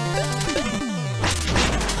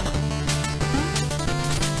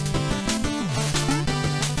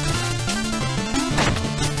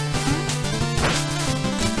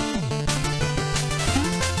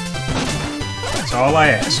 That's all I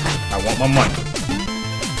ask. I want my money.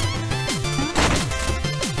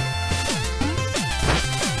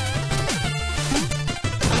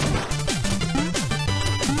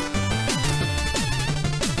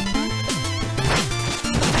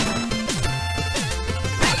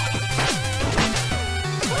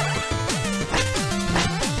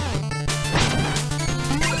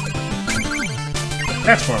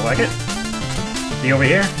 That's more like it. Be over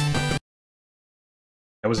here.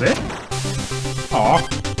 That was it? Aw.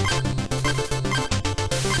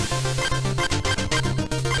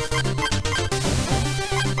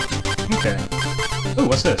 Okay. Ooh,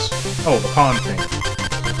 what's this? Oh, the pawn thing.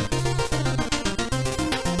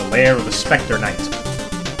 The lair of the Spectre Knight.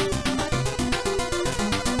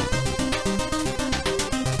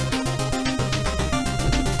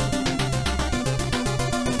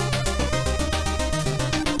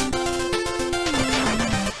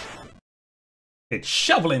 It's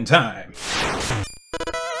shoveling time!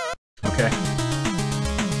 Okay.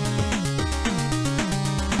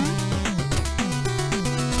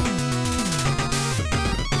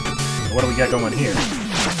 What do we got going here?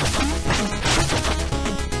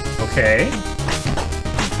 Okay.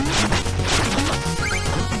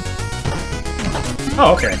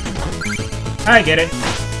 Oh, okay. I get it.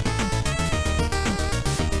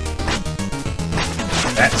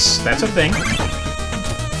 That's a thing.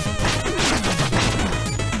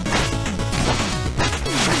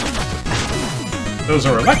 Those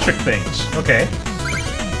are electric things. Okay.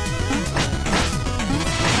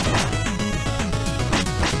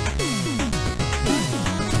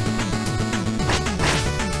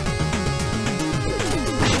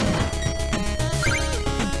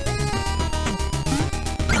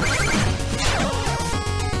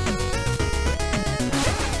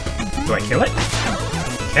 Do I kill it?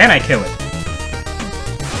 Can I kill it?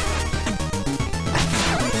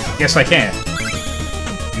 Yes, I can.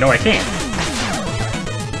 No, I can't.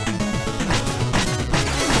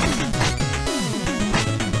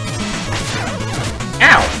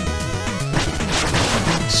 Ow!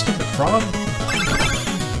 Stupid frog.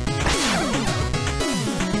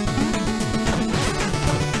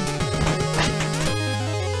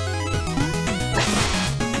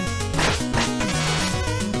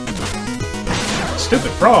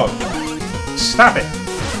 Stupid frog! Stop it!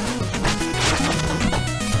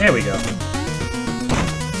 There we go.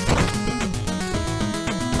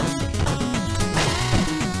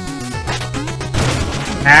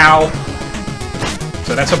 Ow!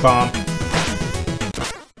 So that's a bomb.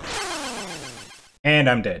 And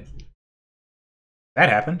I'm dead. That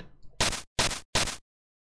happened.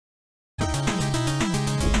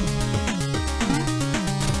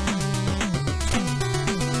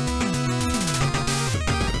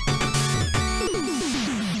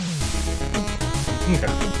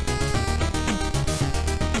 Okay.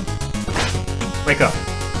 Wake up.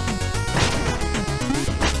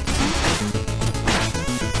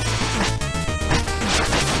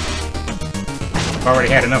 I've already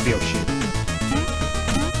had enough of your shit.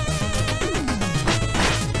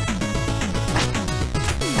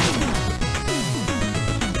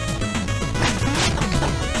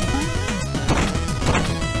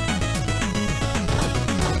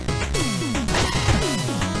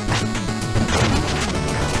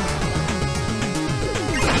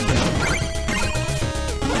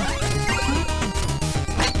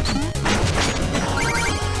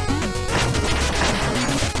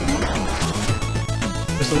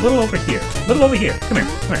 little over here. A little over here. Come here.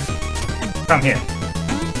 Come here. Come here.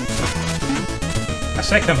 I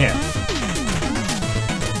said come here.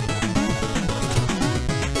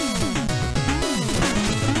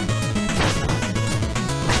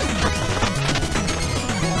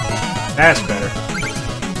 That's better.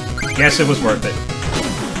 Guess it was worth it.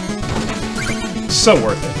 So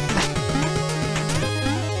worth it.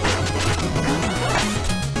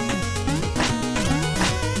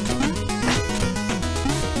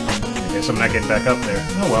 I guess I'm not getting back up there.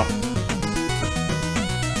 Oh well.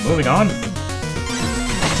 Moving on.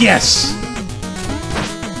 Yes!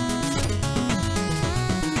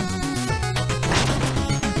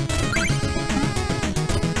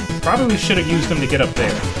 Probably should have used them to get up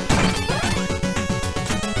there.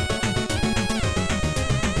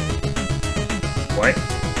 What?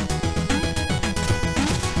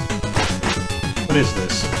 What is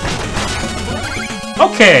this?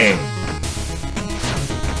 Okay!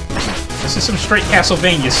 This is some straight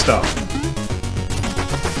Castlevania stuff.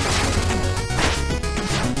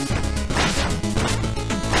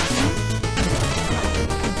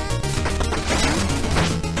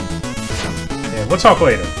 Yeah, we'll talk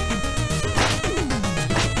later.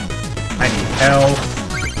 I need health.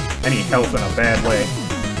 I need health in a bad way.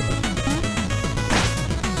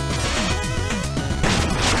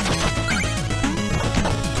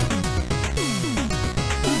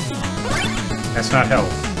 That's not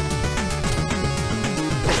health.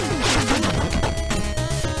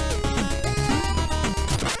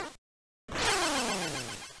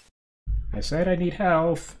 I said I need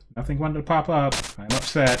health. Nothing wanted to pop up. I'm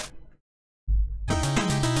upset.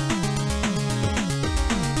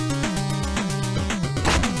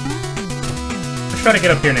 Let's try to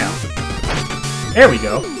get up here now. There we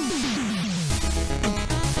go.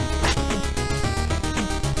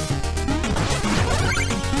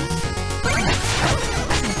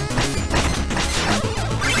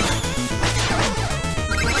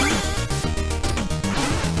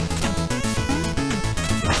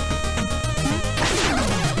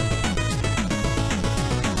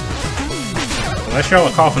 Unless y'all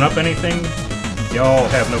are coughing up anything, y'all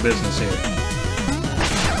have no business here.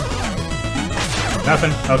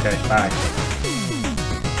 Nothing? Okay, bye.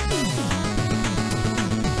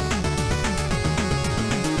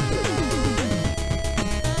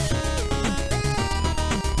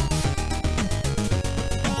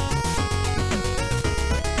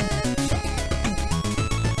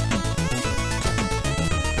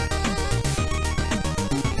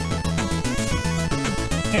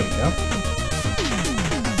 There we go.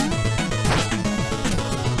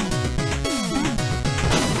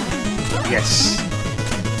 Yes.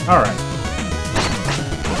 Alright.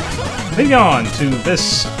 Moving on to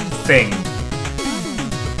this thing.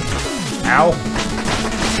 Ow.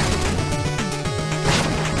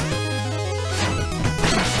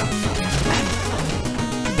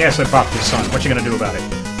 Yes, I popped your son. What you gonna do about it?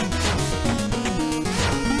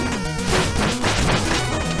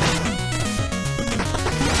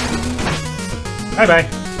 Bye-bye.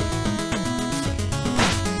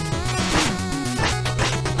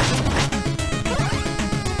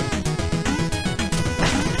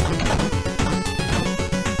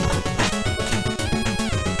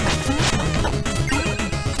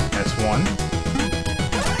 One.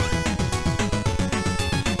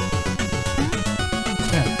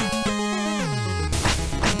 Yeah.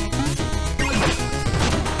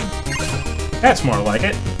 That's more like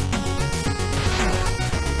it.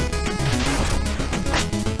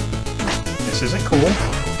 This isn't cool.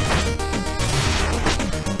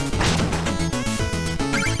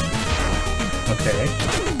 Okay.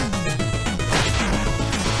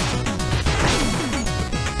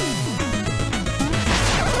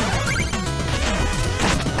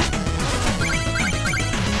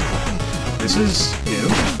 This is new.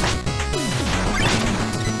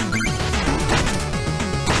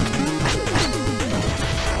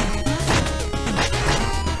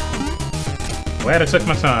 Glad I took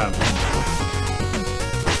my time.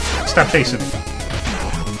 Stop chasing me.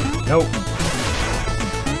 Nope.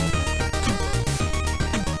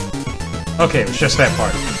 Okay, it was just that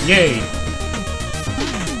part. Yay!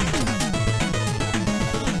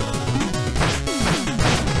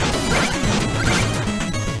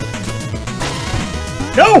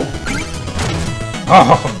 No!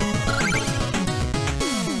 Oh!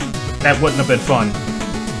 That wouldn't have been fun.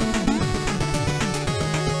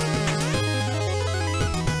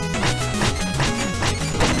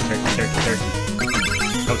 Turkey, turkey, turkey.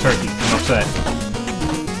 No turkey. I'm upset.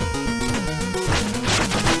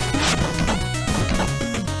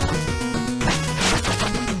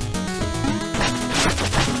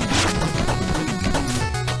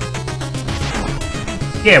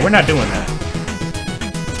 Yeah, we're not doing that.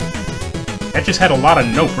 That just had a lot of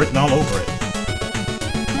nope written all over it.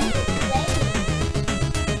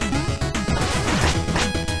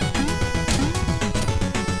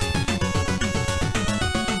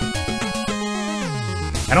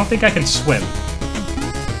 I don't think I can swim.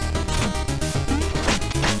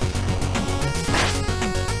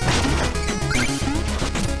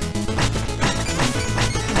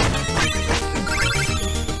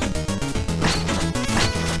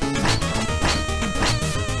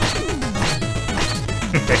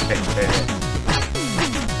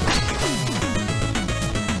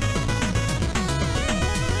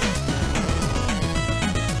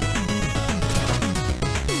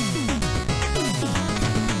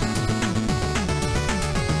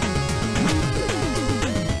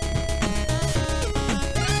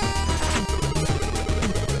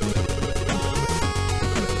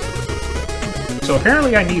 So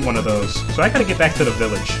apparently I need one of those, so I gotta get back to the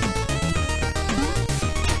village.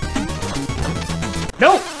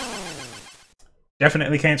 Nope!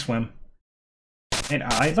 Definitely can't swim. And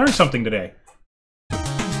I learned something today.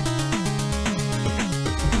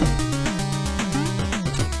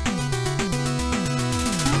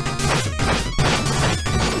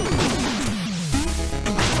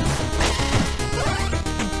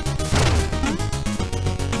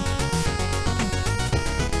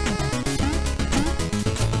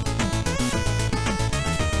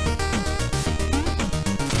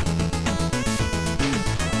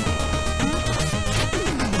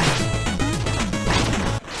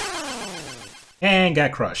 And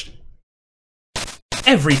got crushed.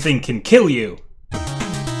 Everything can kill you!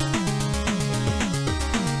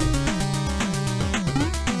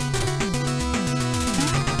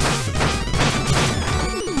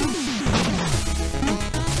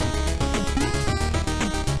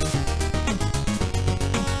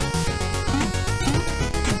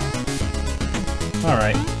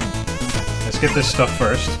 Alright. Let's get this stuff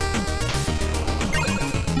first.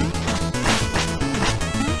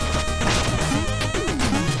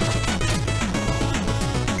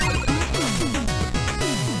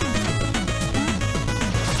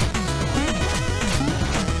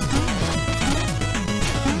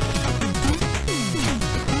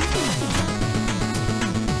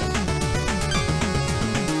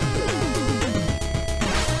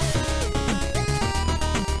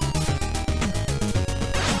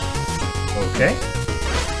 Okay.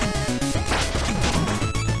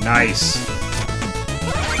 Nice.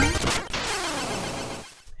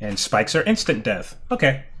 And spikes are instant death.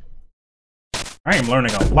 Okay. I am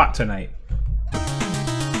learning a lot tonight.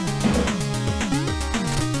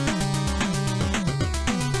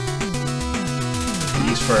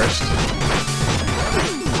 These first.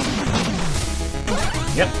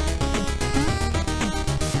 Yep.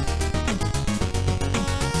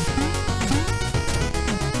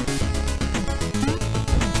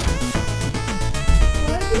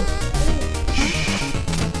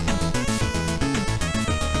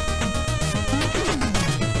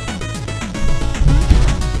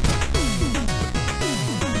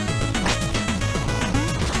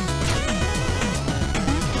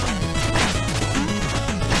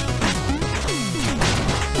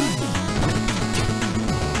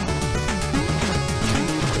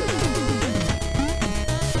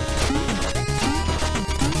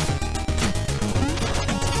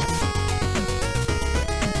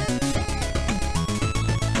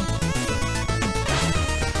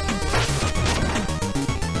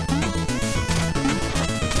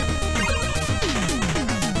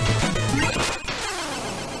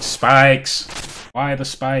 Spikes! Why the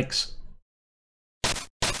spikes?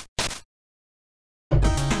 And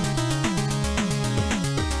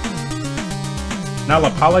I'll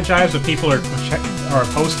apologize if people are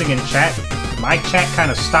posting in chat. My chat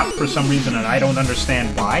kind of stopped for some reason and I don't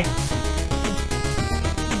understand why.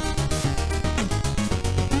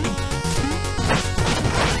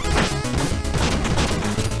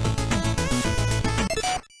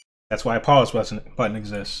 That's why a pause button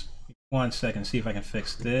exists. 1 second, see if I can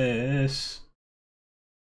fix this.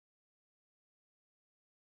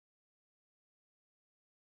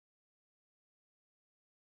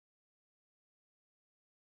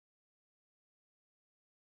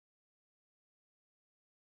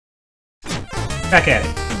 Back at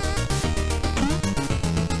it.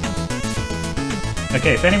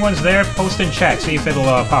 Okay, if anyone's there, post in chat, see if it'll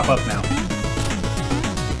pop up now.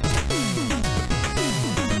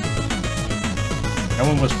 No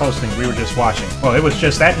one was posting, we were just watching. Well, it was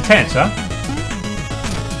just that intense, huh?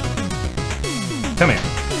 Come here.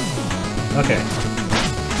 Okay.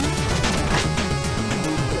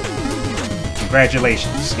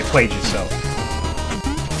 Congratulations, you played yourself.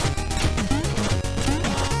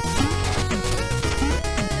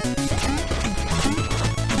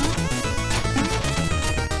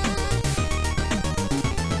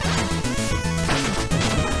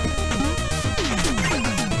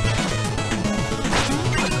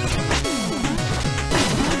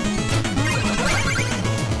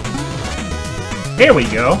 Here we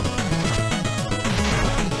go.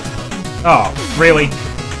 Oh, really?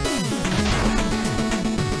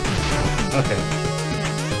 Okay.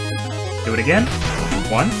 Do it again.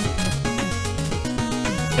 1.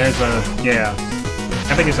 There's a... yeah.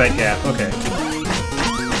 I think it's that gap. Okay.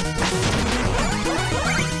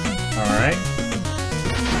 Alright.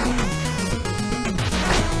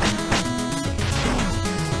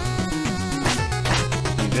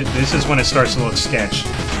 This is when it starts to look sketch.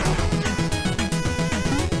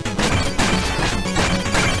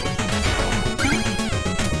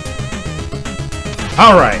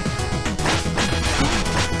 Alright.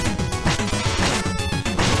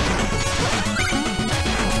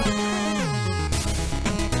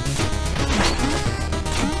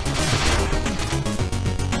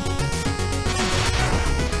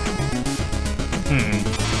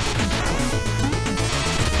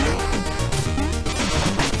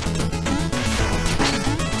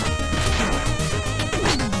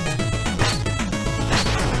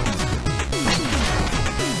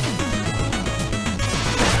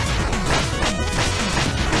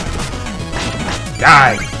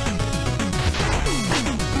 Die!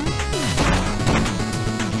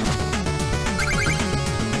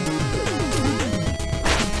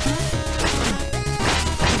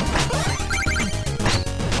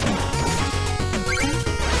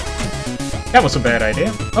 That was a bad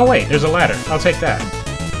idea. Oh wait, there's a ladder. I'll take that.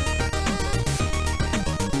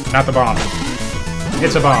 Not the bomb.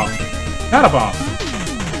 It's a bomb. Not a bomb.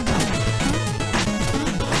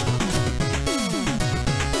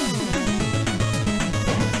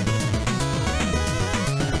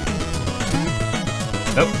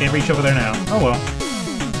 Nope, can't reach over there now. Oh well.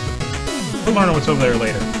 We'll learn what's over there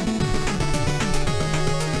later.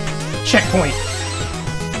 Checkpoint!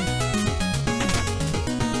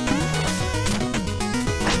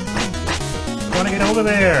 I wanna get over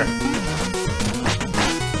there!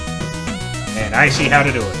 And I see how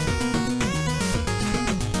to do it.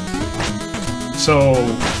 So...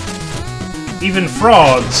 even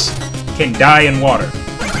frogs can die in water.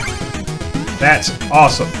 That's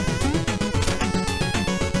awesome.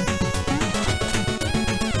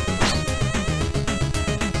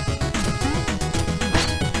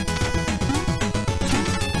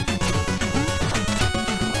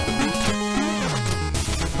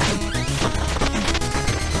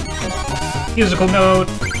 Musical note.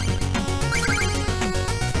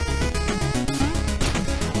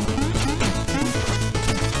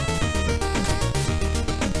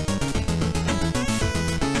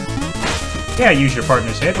 Yeah, use your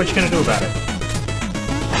partner's head. What you gonna do about it?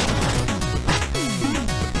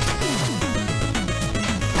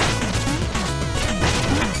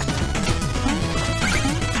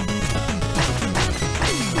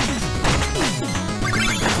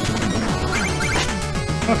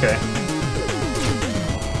 Okay.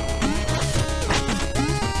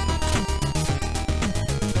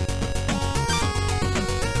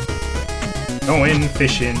 Going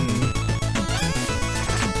fishing.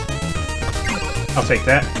 I'll take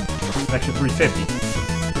that. Extra 350.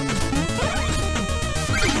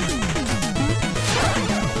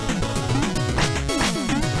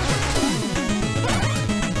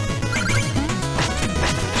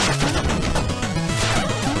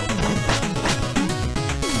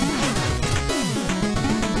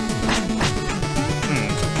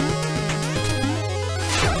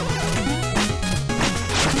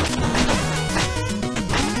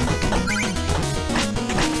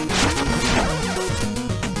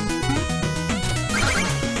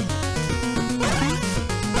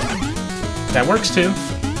 That works too.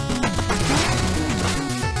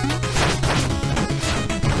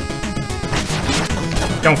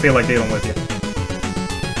 Don't feel like dealing with you.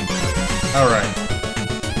 Alright.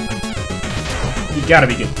 You gotta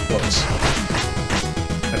be getting close.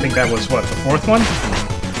 I think that was, what, the 4th one?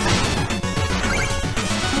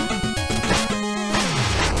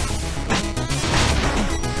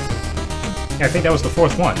 Yeah, I think that was the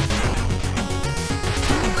 4th one.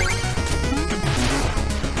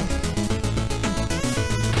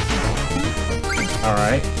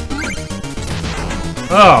 Alright.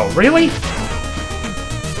 Oh, really?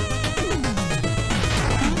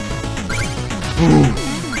 Ooh.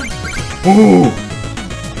 Ooh.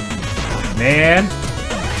 Man.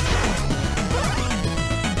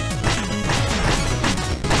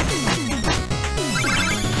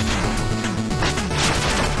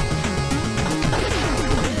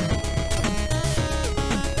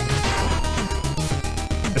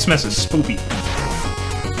 This mess is spoopy.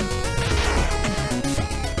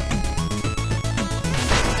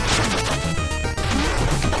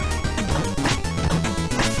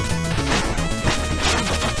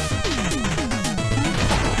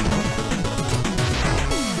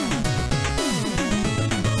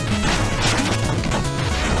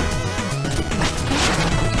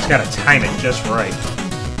 Gotta time it just right.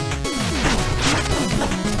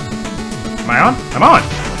 Am I on? I'm on!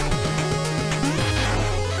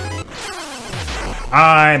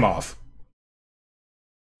 I'm off.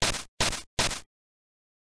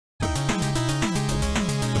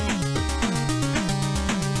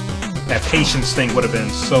 That patience thing would have been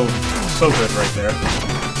so good right there.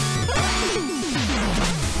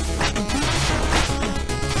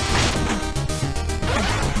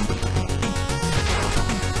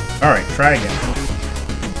 Alright, try again.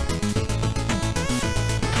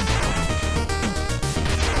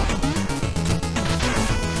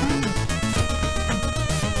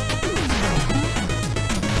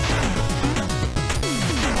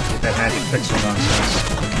 Get that magic pixel nonsense.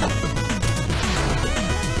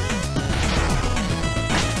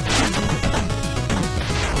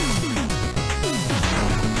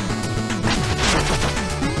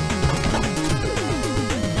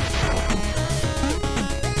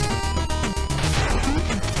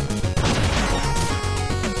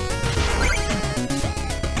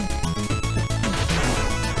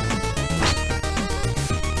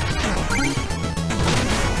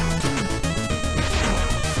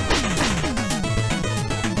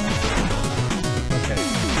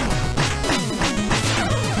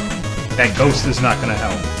 That ghost is not gonna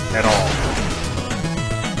help at all.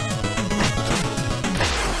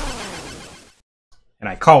 And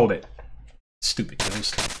I called it. Stupid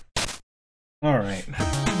ghost. Alright.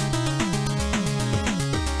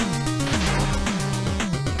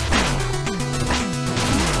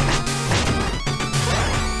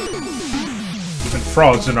 Even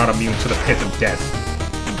frogs are not immune to the pit of death.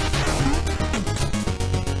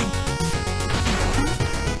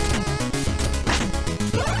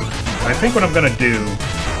 I think what I'm gonna do,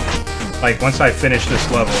 like, once I finish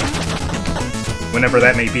this level, whenever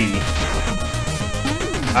that may be,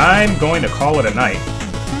 I'm going to call it a night.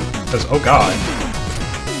 Because, oh god,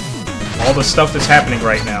 all the stuff that's happening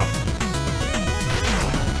right now,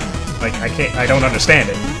 like, I don't understand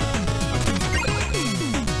it.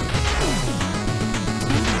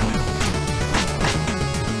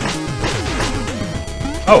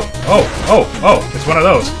 Oh, it's one of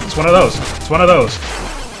those, it's one of those, it's one of those.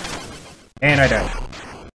 And I died.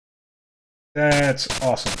 That's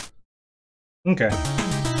awesome. Okay.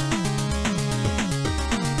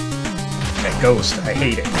 That ghost, I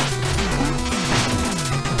hate it.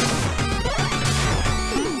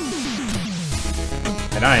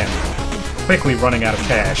 And I am quickly running out of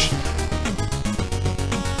cash.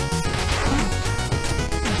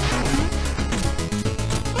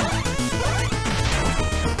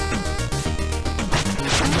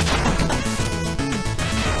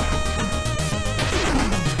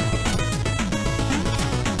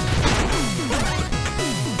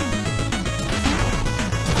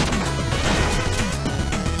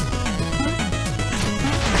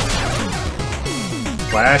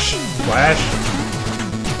 Flash, flash.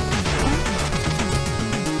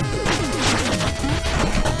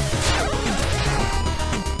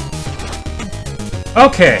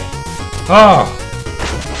 Okay. Oh.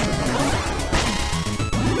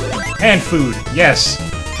 And food, yes.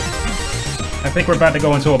 I think we're about to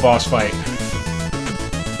go into a boss fight.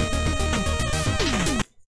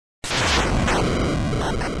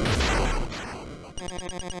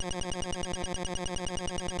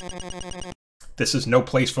 This is no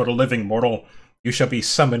place for the living, mortal. You shall be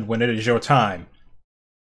summoned when it is your time.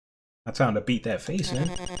 Now time to beat that face in.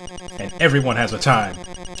 And everyone has a time.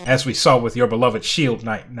 As we saw with your beloved Shield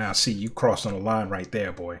Knight. Now see, you crossed on the line right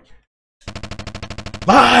there, boy.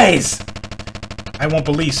 Lies! I won't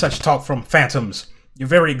believe such talk from phantoms. Your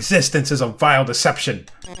very existence is a vile deception.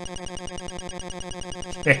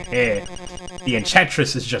 The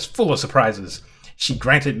Enchantress is just full of surprises. She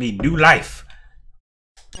granted me new life.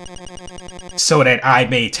 So that I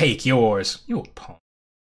may take yours. You a punk.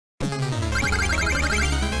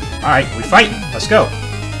 Alright, we fight. Let's go.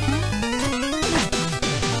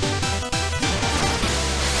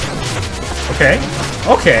 Okay.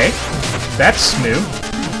 Okay. That's new.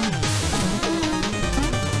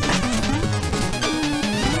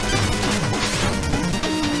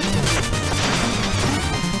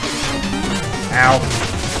 Ow.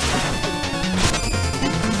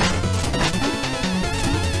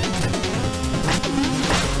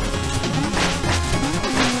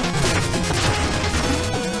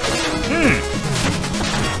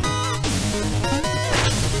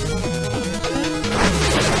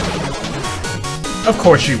 Of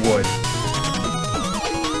course you would.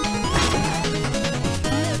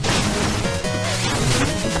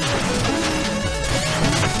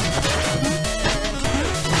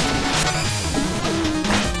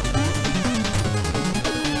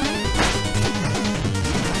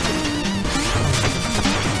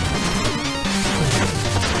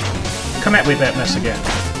 come at me with that mess again.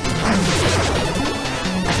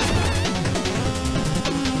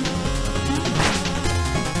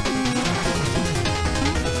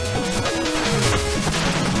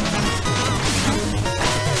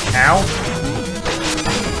 Ow.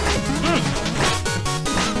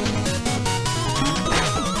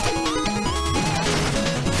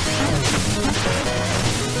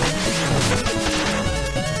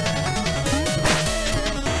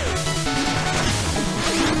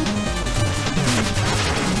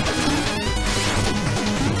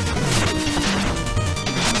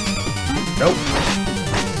 Nope.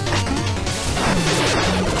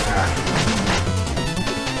 Ah.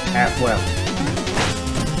 Half left.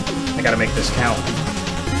 I gotta make this count.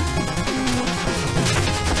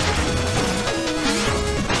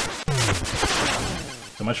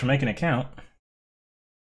 So much for making it count.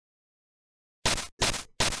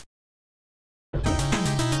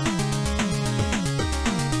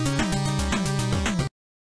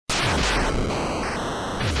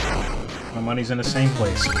 My money's in the same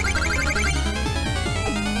place.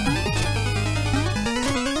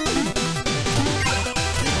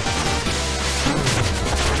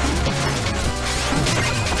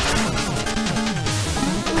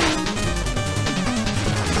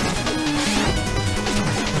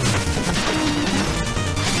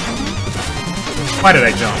 Why did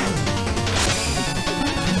I jump?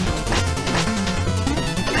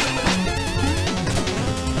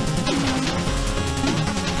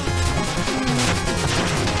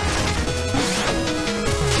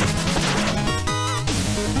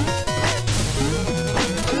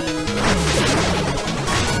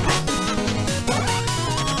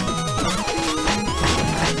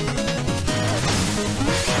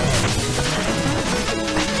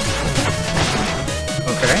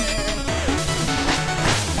 Okay.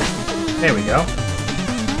 There we go.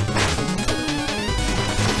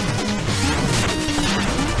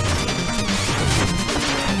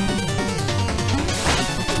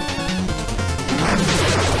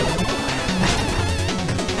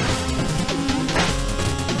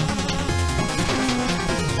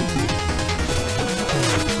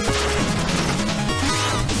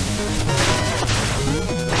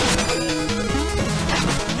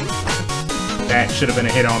 That should have been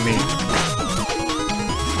a hit on me.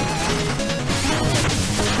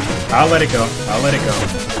 I'll let it go. I'll let it go.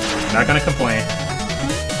 Not gonna complain.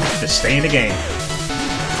 Just stay in the game.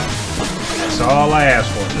 That's all I ask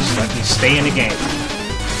for. Just let me stay in the game.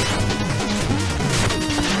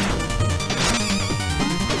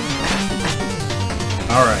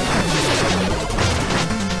 Alright.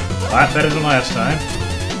 A lot better than last time.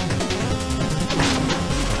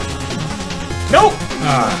 Nope!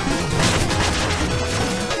 Ah.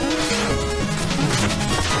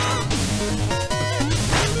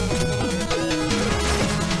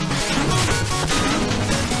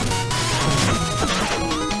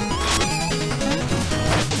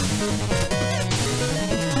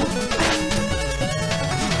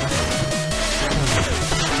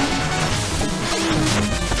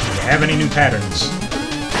 Have any new patterns?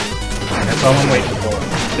 That's all I'm waiting for.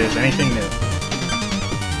 If there's anything new.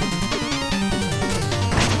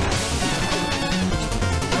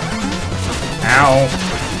 Ow!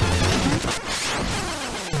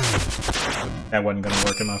 That wasn't gonna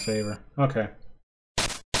work in my favor. Okay.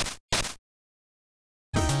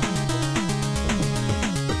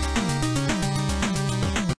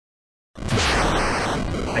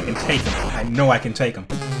 I can take him. I know I can take him.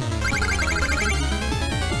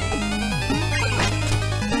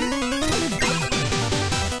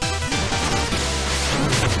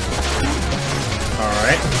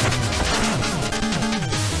 Alright.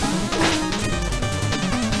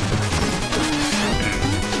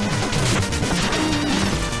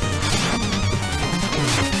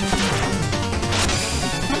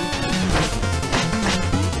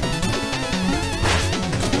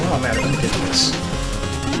 Well, I'm at a get this.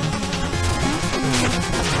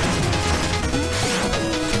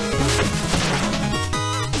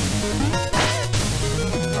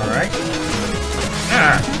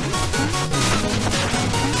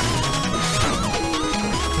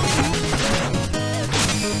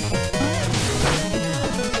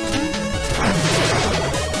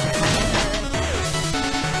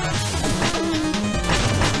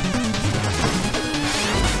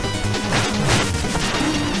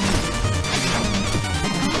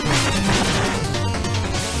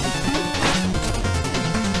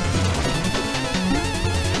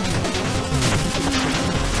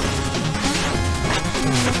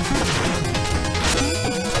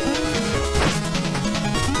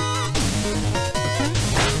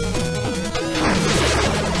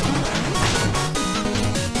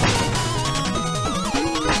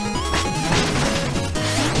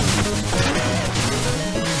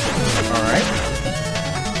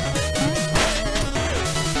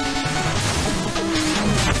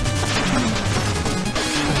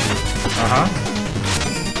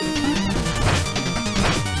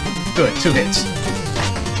 Good, 2 hits.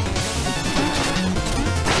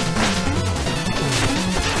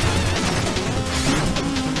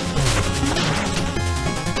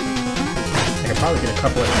 I could probably get a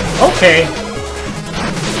couple of... Okay!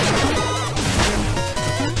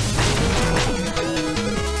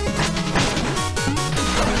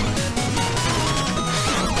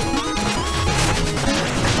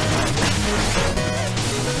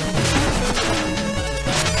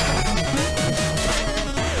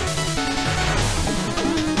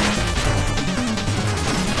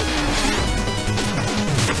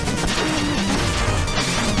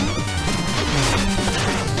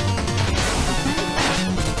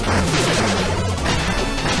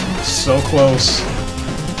 So close.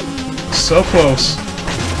 So close.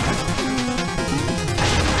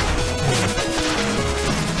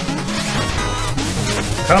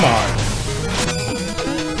 Come on.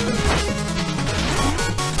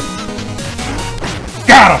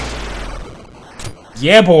 Got him!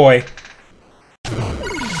 Yeah, boy.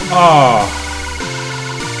 Oh.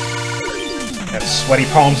 Had sweaty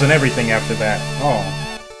palms and everything after that. Oh.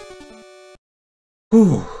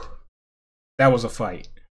 Whew. That was a fight.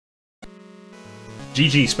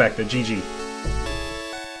 GG, Spectre, GG.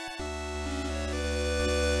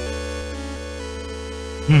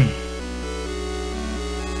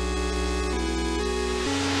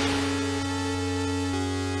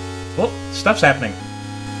 Oh, stuff's happening.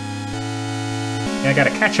 Yeah, I gotta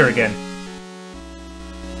catch her again.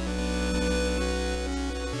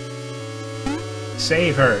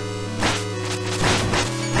 Save her.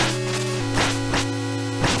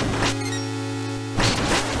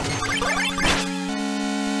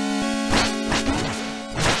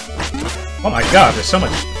 Oh my god, there's so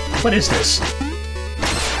much... What is this?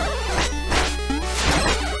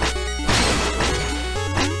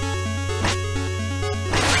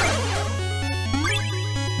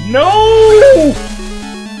 No!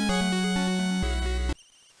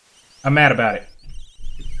 I'm mad about it.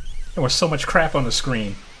 There was so much crap on the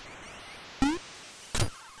screen.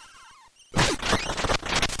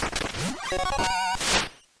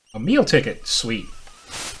 A meal ticket. Sweet.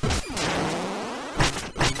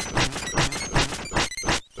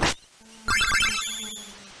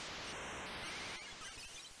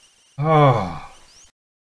 Oh.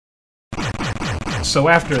 So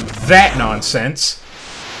after that nonsense...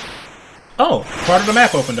 Oh, part of the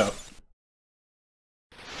map opened up.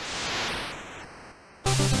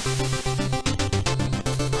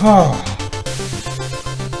 Oh.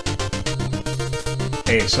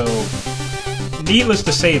 Hey, so... Needless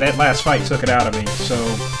to say, that last fight took it out of me, so...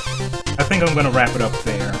 I think I'm gonna wrap it up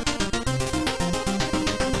there.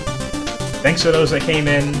 Thanks to those that came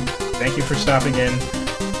in. Thank you for stopping in.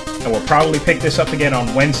 I will probably pick this up again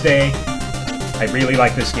on Wednesday. I really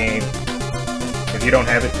like this game. If you don't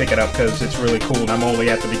have it, pick it up because it's really cool and I'm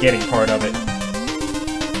only at the beginning part of it.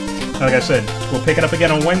 Like I said, we'll pick it up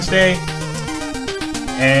again on Wednesday.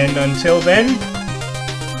 And until then,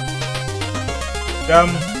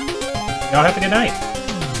 y'all have a good night.